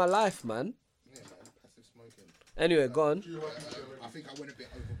 save my life, man. Yeah, man, passive smoking. Anyway, go on. I think I went a bit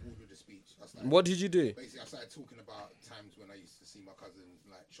overboard with the speech. What did you do? Basically, I started talking about times when I used to see my cousins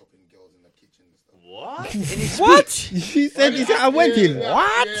like shopping girls in the kitchen and stuff. What? What? You said this at a wedding.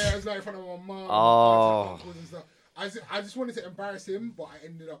 What? Yeah, I was like in front of my mum. Oh. And stuff. I just wanted to embarrass him, but I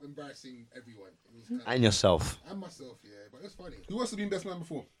ended up embarrassing everyone. It was kind of, And yourself. and myself, yeah. But it was funny. Who else has been best man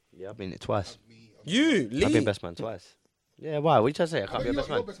before? Yeah, I've been it twice. You, Lee. I've been best man twice. Yeah, why? What you trying to say? I I can't be mean, a best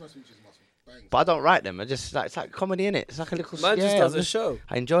your man. best man speeches must be bang. But I don't write them. I just like it's like comedy in it. It's like a little. Man just yeah, does I'm a show.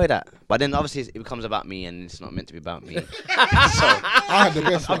 I enjoy that. But then obviously it becomes about me, and it's not meant to be about me. So I had the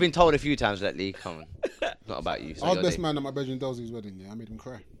best I've man. been told a few times that Lee, come on, it's not about you. So I was you're best the- man at my bedroom Delsey's wedding, yeah. I made him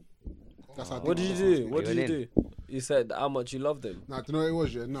cry. That's how What did you do? What did you do? You said how much you loved him. Nah, do you know what it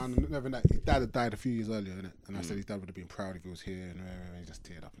was, yeah? No, never that. His dad had died a few years earlier, innit? And I said his dad would have been proud if he was here, and he just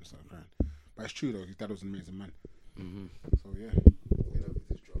teared up and started crying. But it's true, though. His dad was an amazing man. So, yeah.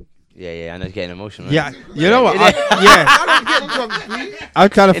 Yeah, I know it's getting emotional. Yeah, you know what? I'm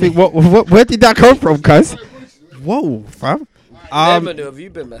trying to think. What? Where did that come from, cuz? Whoa, fam. Manu, have you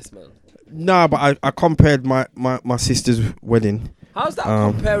been best man? Nah, but I compared my sister's wedding. How's that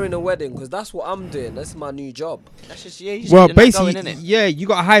comparing a wedding? Because that's what I'm doing. That's my new job. That's just yeah. Well, you're not basically, going, innit? yeah, you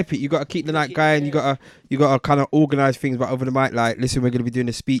gotta hype it. You gotta keep the night going. You gotta kind of organize things. But over the mic, like, listen, we're gonna be doing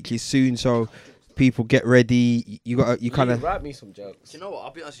the speeches soon, so people get ready. You kind of. Write me some jokes. Do you know what?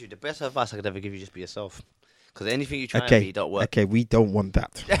 I'll be honest with you. The best advice I could ever give you is just be yourself. Because anything you try and Okay, be don't work. okay, we don't want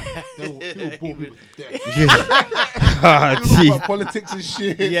that. People bore me with death. Ah, Talk jeez. about politics and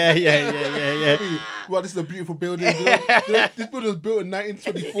shit. Yeah. Well, this is a beautiful building. This building was built in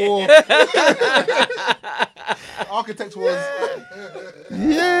 1924. Architect was.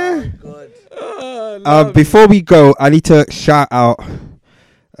 Yeah. God. Before we go, I need to shout out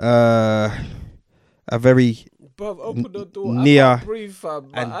a very bruv, open the door. Nia I can't breathe, fam.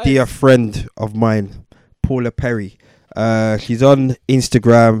 and dear friend of mine, Paula Perry. She's on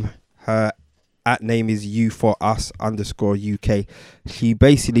Instagram. Her @name is U4us_UK. She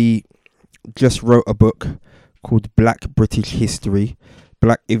basically just wrote a book called Black British History,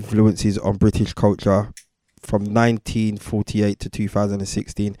 Black Influences on British Culture from 1948 to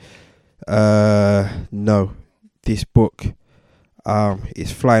 2016. No, this book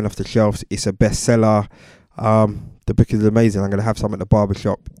is flying off the shelves. It's a bestseller. The book is amazing. I'm going to have some at the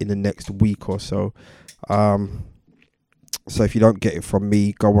barbershop in the next week or so. So if you don't get it from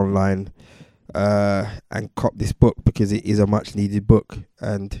me, go online and cop this book, because it is a much needed book,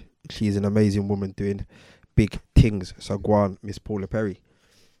 and she's an amazing woman doing big things. So go on, Miss Paula Perry.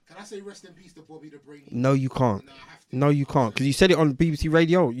 Can I say rest in peace to Bobby the Brain? No, you can't. No, I have to. No, you can't, because you said it on BBC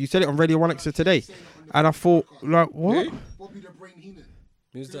Radio. You said it on Radio 1 Extra today, and I thought, like, what? Bobby the Brain Heenan.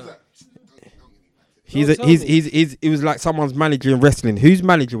 Who's that? Don't get me back to He's it was like someone's manager in wrestling. Whose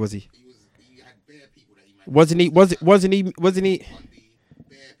manager was he? He had bare people that he managed. Wasn't he? On the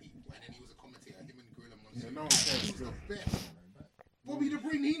bare people, and then he was a commentator. Him and Gorilla Monsoon. No one cares. He was the best. Bobby the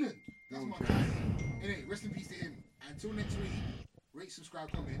Brain Heenan. That's my guy. Anyway, rest in peace to him. Until next week, rate,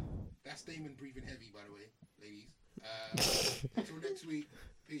 subscribe, comment. That's Damon breathing heavy, by the way, ladies. Until next week,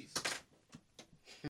 peace.